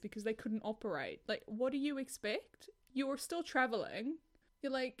 years because they couldn't operate. Like, what do you expect? You are still traveling.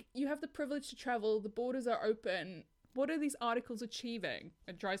 You're like, you have the privilege to travel. The borders are open. What are these articles achieving?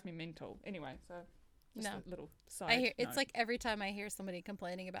 It drives me mental. Anyway, so just a little side it's like every time I hear somebody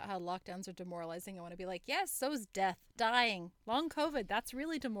complaining about how lockdowns are demoralizing, I want to be like, yes, so is death, dying, long COVID. That's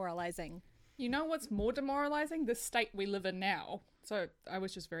really demoralizing. You know what's more demoralizing? The state we live in now. So I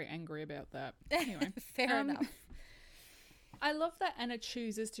was just very angry about that. Anyway. Fair enough. I love that Anna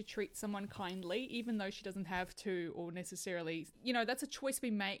chooses to treat someone kindly, even though she doesn't have to or necessarily, that's a choice we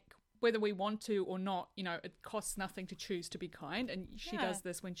make whether we want to or not. It costs nothing to choose to be kind. And she does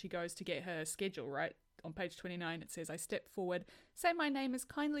this when she goes to get her schedule, right? On page 29, it says, I step forward, say my name as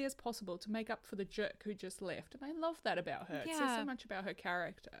kindly as possible to make up for the jerk who just left. And I love that about her. Yeah. It says so much about her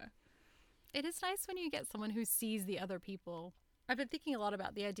character. It is nice when you get someone who sees the other people. I've been thinking a lot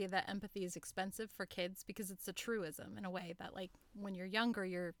about the idea that empathy is expensive for kids because it's a truism in a way that, like, when you're younger,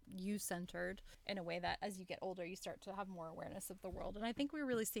 you're you-centered in a way that as you get older, you start to have more awareness of the world. And I think we're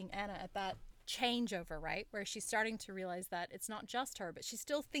really seeing Anna at that changeover, right? Where she's starting to realize that it's not just her, but she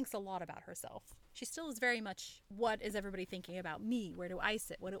still thinks a lot about herself. She still is very much, what is everybody thinking about me? Where do I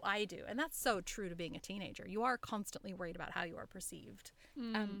sit? What do I do? And that's so true to being a teenager. You are constantly worried about how you are perceived.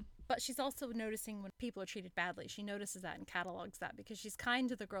 But she's also noticing when people are treated badly. She notices that and catalogs that because she's kind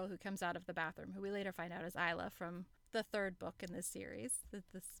to the girl who comes out of the bathroom, who we later find out is Isla from the third book in this series,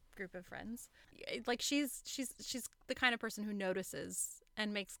 this group of friends. Like, she's the kind of person who notices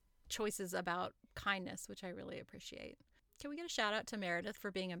and makes choices about kindness, which I really appreciate. Can we get a shout out to Meredith for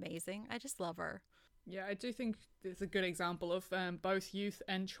being amazing? I just love her. Yeah, I do think it's a good example of both youth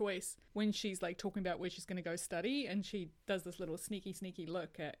and choice when she's like talking about where she's going to go study and she does this little sneaky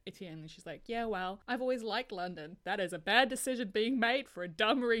look at Etienne and she's like, yeah, well, I've always liked London. That is a bad decision being made for a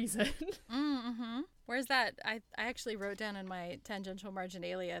dumb reason. Where's that? I actually wrote down in my tangential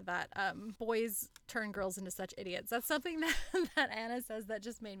marginalia that boys turn girls into such idiots. That's something that, that Anna says that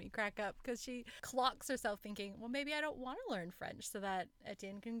just made me crack up because she clocks herself thinking, well, maybe I don't want to learn French so that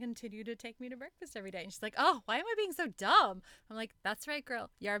Etienne can continue to take me to breakfast every day. And she's like, oh, why am I being so dumb? I'm like, that's right, girl.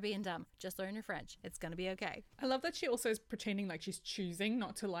 You're being dumb. Just learn your French. It's going to be okay. I love that she also is pretending like she's choosing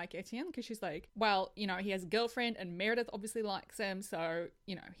not to like Etienne because she's like, well, you know, he has a girlfriend and Meredith obviously likes him. So,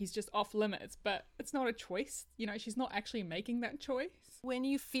 you know, he's just off limits. But it's not a choice. You know, she's not actually making that choice. When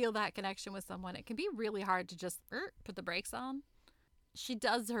you feel that connection with someone, it can be really hard to just put the brakes on. She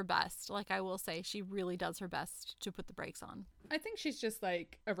does her best. Like, I will say, she really does her best to put the brakes on. I think she's just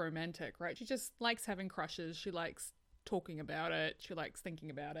like a romantic, right? She just likes having crushes. She likes talking about it. She likes thinking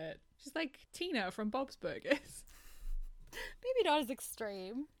about it. She's like Tina from Bob's Burgers. Maybe not as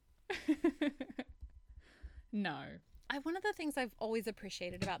extreme. No. One of the things I've always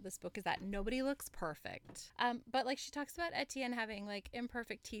appreciated about this book is that nobody looks perfect. But like she talks about Etienne having like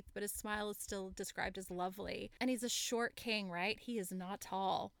imperfect teeth, but his smile is still described as lovely. And he's a short king, right? He is not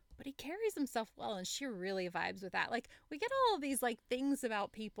tall, but he carries himself well. And she really vibes with that. Like we get all of these like things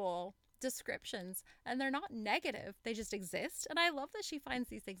about people, descriptions, and they're not negative. They just exist. And I love that she finds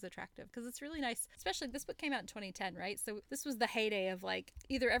these things attractive because it's really nice. Especially this book came out in 2010, right? So this was the heyday of like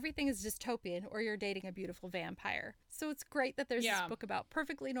either everything is dystopian or you're dating a beautiful vampire. So it's great that there's this book about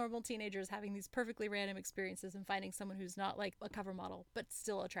perfectly normal teenagers having these perfectly random experiences and finding someone who's not like a cover model, but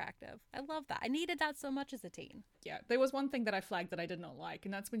still attractive. I love that. I needed that so much as a teen. Yeah, there was one thing that I flagged that I did not like,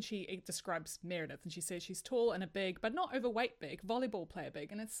 and that's when she describes Meredith and she says she's tall and a big, but not overweight big, volleyball player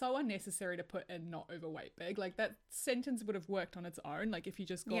big. And it's so unnecessary to put in not overweight big. Like that sentence would have worked on its own. Like if you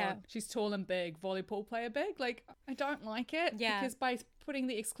just go, she's tall and big, volleyball player big. Like I don't like it because by putting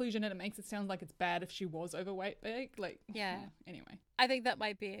the exclusion in, it makes it sound like it's bad if she was overweight big. Like, anyway. I think that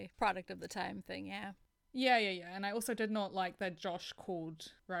might be a product of the time thing, Yeah. And I also did not like that Josh called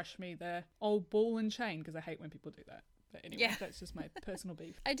Rashmi the old ball and chain because I hate when people do that. But anyway, that's just my personal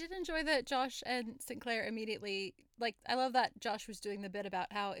beef. I did enjoy that Josh and Sinclair immediately, like, I love that Josh was doing the bit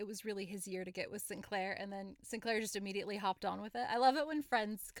about how it was really his year to get with Sinclair, and then Sinclair just immediately hopped on with it. I love it when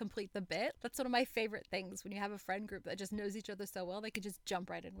friends complete the bit. That's one of my favorite things, when you have a friend group that just knows each other so well, they could just jump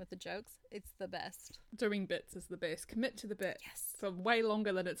right in with the jokes. It's the best. Doing bits is the best. Commit to the bit. Yes. For way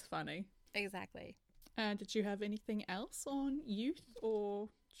longer than it's funny. Exactly. Did you have anything else on youth or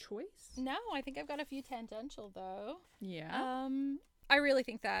choice? No, I think I've got a few tangential though. Yeah. I really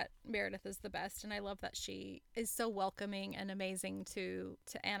think that Meredith is the best, and I love that she is so welcoming and amazing to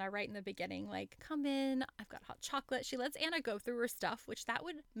Anna right in the beginning. Like, come in, I've got hot chocolate. She lets Anna go through her stuff, which that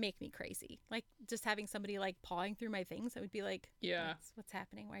would make me crazy. Like, just having somebody like pawing through my things, I would be like, what's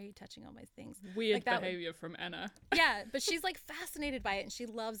happening? Why are you touching all my things? Weird behavior from Anna. Yeah, but she's like fascinated by it and she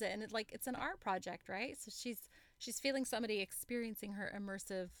loves it, and it's an art project, right? So she's feeling somebody experiencing her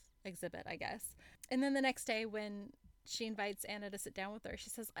immersive exhibit, I guess. And then the next day when she invites Anna to sit down with her, she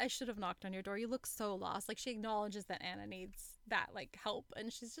says, I should have knocked on your door. You look so lost. Like, she acknowledges that Anna needs that, like, help.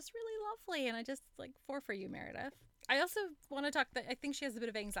 And she's just really lovely. And I just, like, for you, Meredith. I also want to talk that I think she has a bit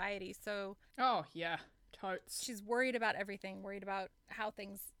of anxiety. So. Oh, yeah. Totes. She's worried about everything, worried about how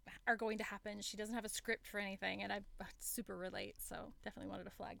things are going to happen. She doesn't have a script for anything. And I super relate. So definitely wanted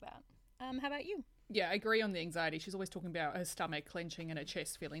to flag that. How about you? Yeah, I agree on the anxiety. She's always talking about her stomach clenching and her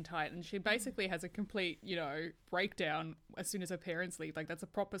chest feeling tight. And she basically has a complete, breakdown as soon as her parents leave. Like, that's a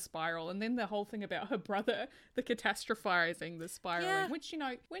proper spiral. And then the whole thing about her brother, the catastrophizing, the spiraling, which,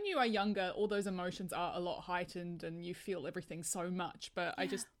 when you are younger, all those emotions are a lot heightened and you feel everything so much. But I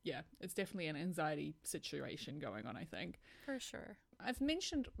just, it's definitely an anxiety situation going on, I think. For sure. I've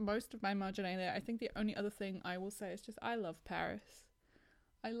mentioned most of my marginalia. I think the only other thing I will say is just I love Paris.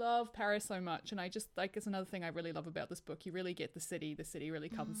 I love Paris so much, and I just, it's another thing I really love about this book. You really get the city really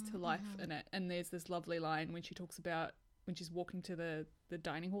comes to life in it. And there's this lovely line when she talks about when she's walking to the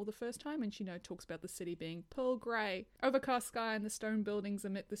dining hall the first time, and she talks about the city being pearl grey, overcast sky and the stone buildings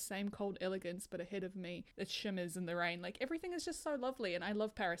emit the same cold elegance, but ahead of me it shimmers in the rain. Like, everything is just so lovely, and I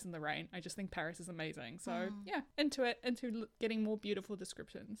love Paris in the rain. I just think Paris is amazing. So into getting more beautiful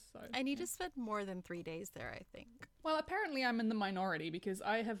descriptions. So I need to spend more than 3 days there, I think. Well, apparently I'm in the minority because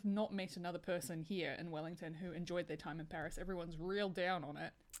I have not met another person here in Wellington who enjoyed their time in Paris. Everyone's real down on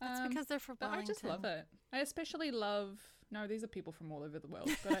it. That's because they're from Wellington. I just love it. I especially love... No, these are people from all over the world,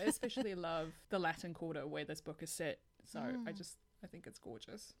 but I especially love the Latin Quarter where this book is set. So I think it's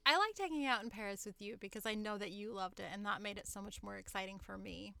gorgeous. I liked hanging out in Paris with you because I know that you loved it, and that made it so much more exciting for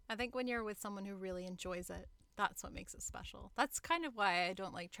me. I think when you're with someone who really enjoys it, that's what makes it special. That's kind of why I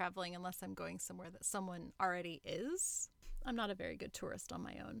don't like traveling unless I'm going somewhere that someone already is. I'm not a very good tourist on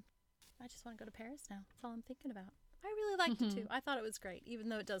my own. I just want to go to Paris now. That's all I'm thinking about. I really liked it too. I thought it was great, even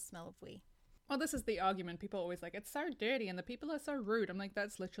though it does smell of wee. Well, this is the argument. People are always like, it's so dirty and the people are so rude. I'm like,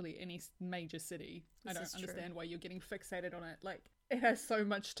 that's literally any major city. I don't understand why you're getting fixated on it. Like, it has so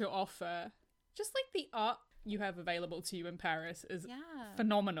much to offer. Just like the art you have available to you in Paris is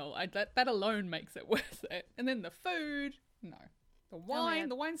phenomenal. That alone makes it worth it. And then the food, no. The wine,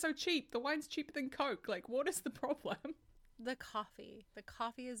 the wine's so cheap. The wine's cheaper than Coke. Like, what is the problem? The coffee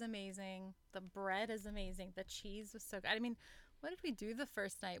is amazing. The bread is amazing. The cheese was so good. I mean, what did we do the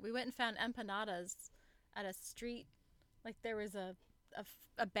first night? We went and found empanadas at a street. Like, there was a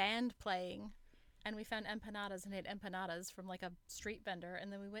band playing, and we found empanadas and ate empanadas from like a street vendor.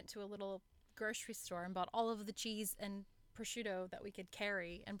 And then we went to a little grocery store and bought all of the cheese and prosciutto that we could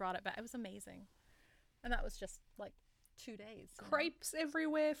carry and brought it back. It was amazing. And that was just like 2 days. Crepes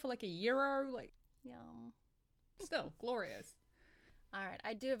everywhere for like €1. Like, yum. Still glorious. All right,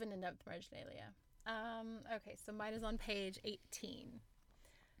 I do have an in-depth marginalia. Okay, so mine is on page 18.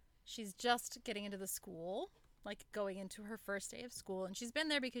 She's just getting into the school, like going into her first day of school, and she's been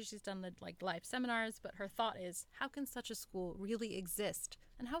there because she's done the like live seminars, but her thought is, how can such a school really exist?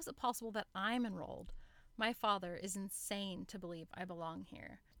 And how is it possible that I'm enrolled? My father is insane to believe I belong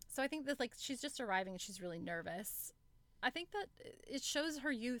here. So I think that like she's just arriving and she's really nervous. I think that it shows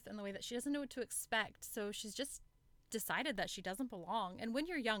her youth and the way that she doesn't know what to expect, so she's just decided that she doesn't belong. And when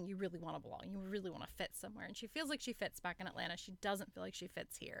you're young, you really want to belong. You really want to fit somewhere. And she feels like she fits back in Atlanta. She doesn't feel like she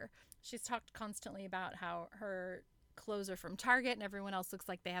fits here. She's talked constantly about how her clothes are from Target and everyone else looks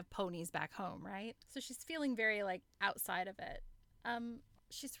like they have ponies back home, right? So she's feeling very like outside of it.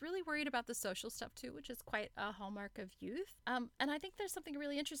 She's really worried about the social stuff too, which is quite a hallmark of youth. And I think there's something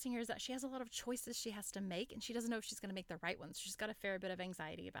really interesting here is that she has a lot of choices she has to make, and she doesn't know if she's going to make the right ones. She's got a fair bit of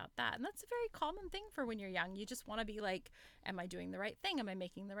anxiety about that. And that's a very common thing for when you're young. You just want to be like, am I doing the right thing? Am I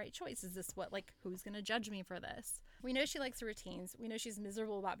making the right choice? Is this what, like, who's going to judge me for this? We know she likes routines. We know she's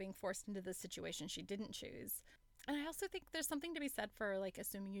miserable about being forced into this situation she didn't choose. And I also think there's something to be said for like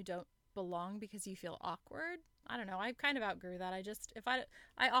assuming you don't belong because you feel awkward. I don't know. I kind of outgrew that.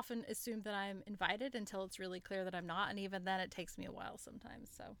 I often assume that I'm invited until it's really clear that I'm not. And even then it takes me a while sometimes.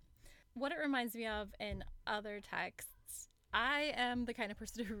 So what it reminds me of in other texts, I am the kind of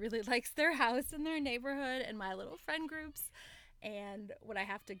person who really likes their house and their neighborhood and my little friend groups. And when I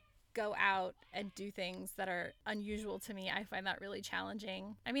have to go out and do things that are unusual to me, I find that really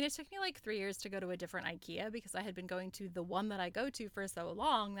challenging. I mean, it took me like 3 years to go to a different IKEA because I had been going to the one that I go to for so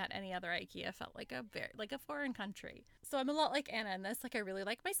long that any other IKEA felt like a foreign country. So I'm a lot like Anna in this. Like, I really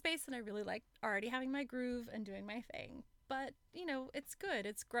like my space and I really like already having my groove and doing my thing. But, you know, it's good.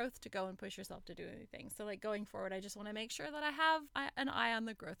 It's growth to go and push yourself to do anything. So, like, going forward, I just want to make sure that I have an eye on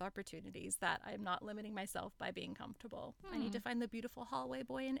the growth opportunities, that I'm not limiting myself by being comfortable. I need to find the beautiful hallway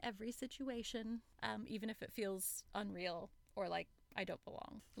boy in every situation, even if it feels unreal or like I don't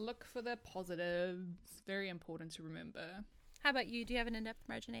belong. Look for the positives. Very important to remember. How about you? Do you have an in-depth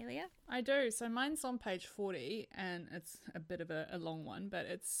marginalia? I do. So mine's on page 40, and it's a bit of a long one, but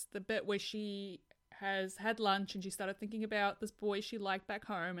it's the bit where she has had lunch and she started thinking about this boy she liked back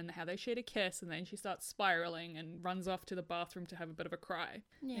home and how they shared a kiss, and then she starts spiraling and runs off to the bathroom to have a bit of a cry.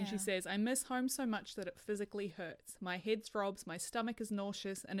 Yeah. And she says, I miss home so much that it physically hurts. My head throbs, my stomach is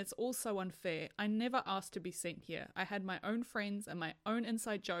nauseous, and it's all so unfair. I never asked to be sent here. I had my own friends and my own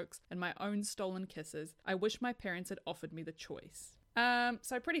inside jokes and my own stolen kisses. I wish my parents had offered me the choice.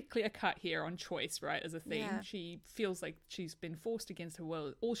 So pretty clear cut here on choice, right, as a theme. Yeah. She feels like she's been forced against her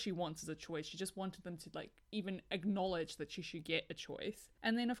will. All she wants is a choice. She just wanted them to like even acknowledge that she should get a choice.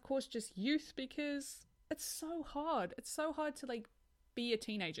 And then of course just youth, because it's so hard. It's so hard to like be a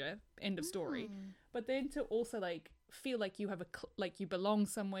teenager, end of story. But then to also like feel like you have like you belong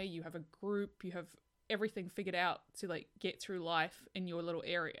somewhere, you have a group, you have everything figured out to like get through life in your little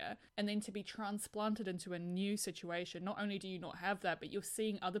area, and then to be transplanted into a new situation. Not only do you not have that, but you're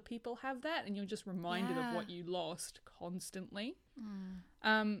seeing other people have that, and you're just reminded of what you lost constantly.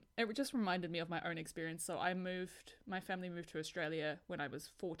 It just reminded me of my own experience. So my family moved to Australia when I was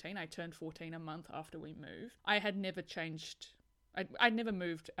 14. I turned 14 a month after we moved. I had never changed. I'd never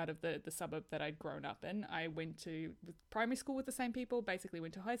moved out of the suburb that I'd grown up in. I went to primary school with the same people, basically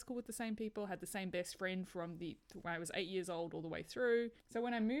went to high school with the same people, had the same best friend from when I was 8 years old all the way through. So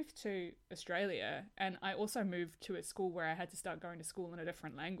when I moved to Australia, and I also moved to a school where I had to start going to school in a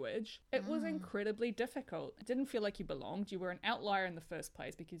different language, it was incredibly difficult. It didn't feel like you belonged. You were an outlier in the first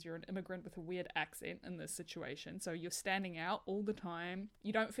place because you're an immigrant with a weird accent in this situation. So you're standing out all the time.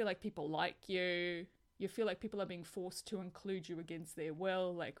 You don't feel like people like you. You feel like people are being forced to include you against their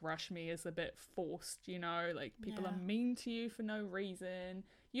will. Like Rush Me is a bit forced, you know, like people are mean to you for no reason.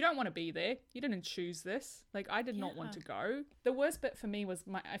 you don't want to be there. You didn't choose this. Like, I did not want to go. The worst bit for me was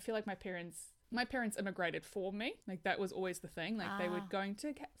I feel like my parents immigrated for me. Like, that was always the thing. Like, they were going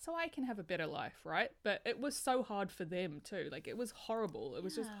to, so I can have a better life, right? But it was so hard for them too. Like, it was horrible. It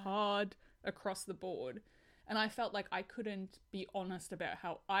was just hard across the board. And I felt like I couldn't be honest about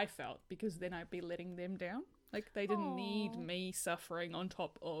how I felt because then I'd be letting them down. Like, they didn't need me suffering on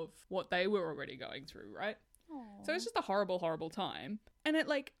top of what they were already going through, right? Aww. So it's just a horrible, horrible time. And it,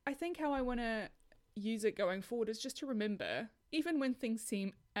 like, I think how I want to use it going forward is just to remember, even when things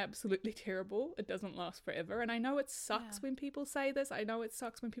seem absolutely terrible, it doesn't last forever. And I know it sucks when people say this. I know it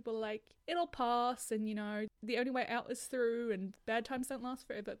sucks when people are like, it'll pass and, you know, the only way out is through and bad times don't last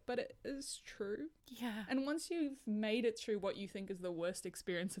forever. But it is true. Yeah. And once you've made it through what you think is the worst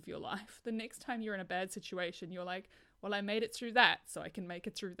experience of your life, the next time you're in a bad situation, you're like, well, I made it through that, so I can make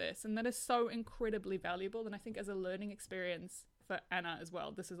it through this. And that is so incredibly valuable. And I think as a learning experience for Anna as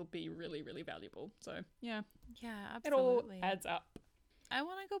well, this will be really, really valuable. So, yeah. Yeah, absolutely. It all adds up. I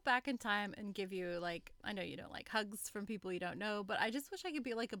want to go back in time and give you, like, I know you don't like hugs from people you don't know, but I just wish I could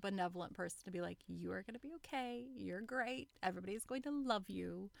be like a benevolent person to be like, you are going to be okay. You're great. Everybody's going to love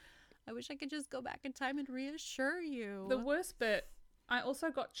you. I wish I could just go back in time and reassure you. The worst bit, I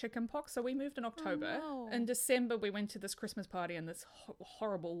also got chickenpox. So we moved in October. Oh, no. In December, we went to this Christmas party and this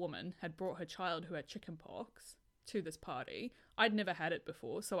horrible woman had brought her child who had chickenpox to this party. I'd never had it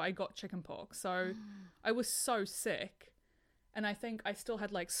before, so I got chickenpox. So I was so sick. And I think I still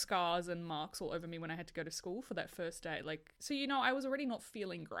had like scars and marks all over me when I had to go to school for that first day. Like, so, you know, I was already not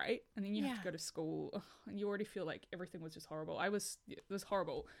feeling great. And then you have to go to school and you already feel like everything was just horrible. It was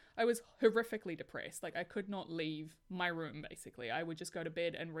horrible. I was horrifically depressed. Like, I could not leave my room, basically. I would just go to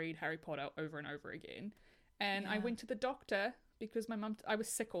bed and read Harry Potter over and over again. And I went to the doctor because I was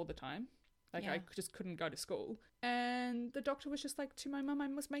sick all the time. Like, I just couldn't go to school. And the doctor was just like, to my mum, I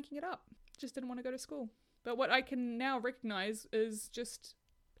was making it up. Just didn't want to go to school. But what I can now recognize is just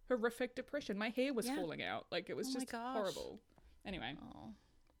horrific depression. My hair was falling out. Like, it was just horrible. Anyway. Oh,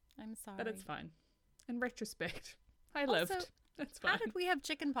 I'm sorry. But it's fine. In retrospect, I lived. That's fine. How did we have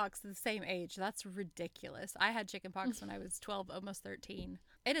chickenpox at the same age? That's ridiculous. I had chickenpox when I was 12, almost 13.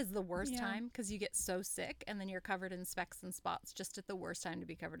 It is the worst time because you get so sick and then you're covered in specks and spots. Just at the worst time to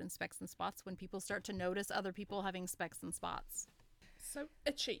be covered in specks and spots, when people start to notice other people having specks and spots. So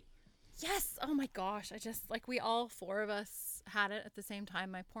itchy. Yes. Oh my gosh. I just, like, we all four of us had it at the same time.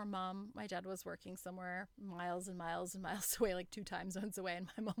 My poor mom, my dad was working somewhere miles and miles and miles away, like 2 time zones away. And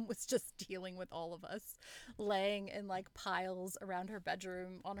my mom was just dealing with all of us, laying in like piles around her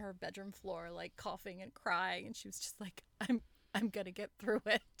bedroom, on her bedroom floor, like coughing and crying. And she was just like, I'm going to get through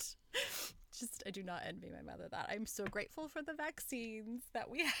it. Just, I do not envy my mother that. I'm so grateful for the vaccines that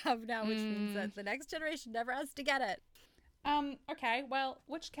we have now, which means that the next generation never has to get it. Okay, well,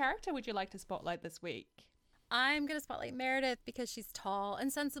 which character would you like to spotlight this week? I'm going to spotlight Meredith because she's tall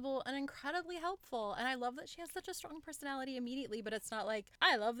and sensible and incredibly helpful. And I love that she has such a strong personality immediately, but it's not like,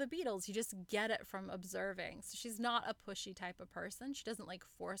 I love the Beatles. You just get it from observing. So she's not a pushy type of person. She doesn't like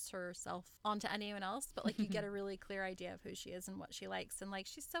force herself onto anyone else, but like you get a really clear idea of who she is and what she likes. And like,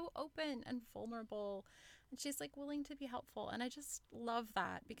 she's so open and vulnerable. And she's like willing to be helpful. And I just love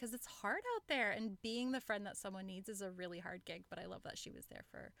that because it's hard out there. And being the friend that someone needs is a really hard gig. But I love that she was there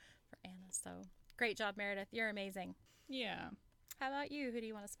for Anna. So great job, Meredith. You're amazing. Yeah. How about you? Who do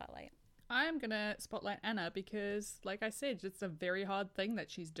you want to spotlight? I'm going to spotlight Anna because, like I said, it's a very hard thing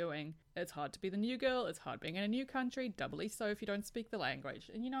that she's doing. It's hard to be the new girl. It's hard being in a new country. Doubly so if you don't speak the language.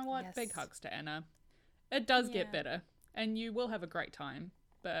 And you know what? Yes. Big hugs to Anna. It does get better. And you will have a great time.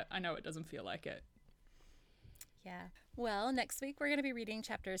 But I know it doesn't feel like it. Yeah. Well, next week we're going to be reading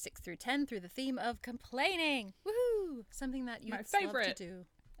chapters 6 through 10 through the theme of complaining. Woohoo! Something that you love to do.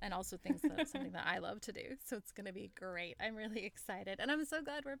 And also something that I love to do. So it's going to be great. I'm really excited. And I'm so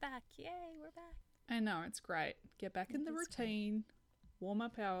glad we're back. Yay, we're back. I know, it's great. Get back in the routine. Warm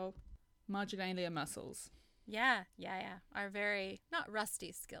up our marginalia muscles. Yeah. Our very, not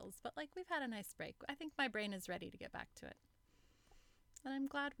rusty skills, but like we've had a nice break. I think my brain is ready to get back to it. And I'm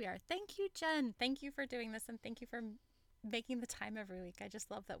glad we are. Thank you, Jen. Thank you for doing this. And thank you for making the time every week. I just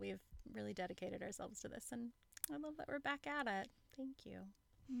love that we've really dedicated ourselves to this. And I love that we're back at it. Thank you.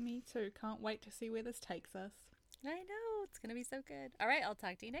 Me too. Can't wait to see where this takes us. I know. It's going to be so good. All right. I'll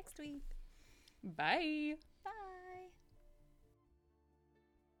talk to you next week. Bye. Bye.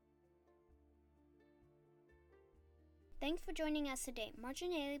 Thanks for joining us today.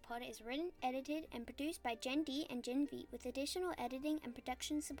 Marginalia Pod is written, edited, and produced by Jen D and Jen V, with additional editing and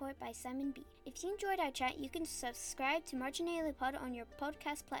production support by Simon B. If you enjoyed our chat, you can subscribe to Marginalia Pod on your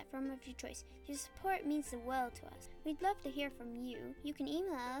podcast platform of your choice. Your support means the world to us. We'd love to hear from you. You can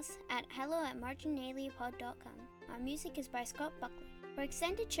email us at hello@marginaliapod.com. Our music is by Scott Buckley. For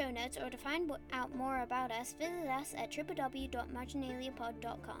extended show notes or to find out more about us, visit us at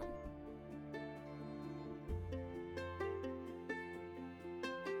www.marginaliapod.com.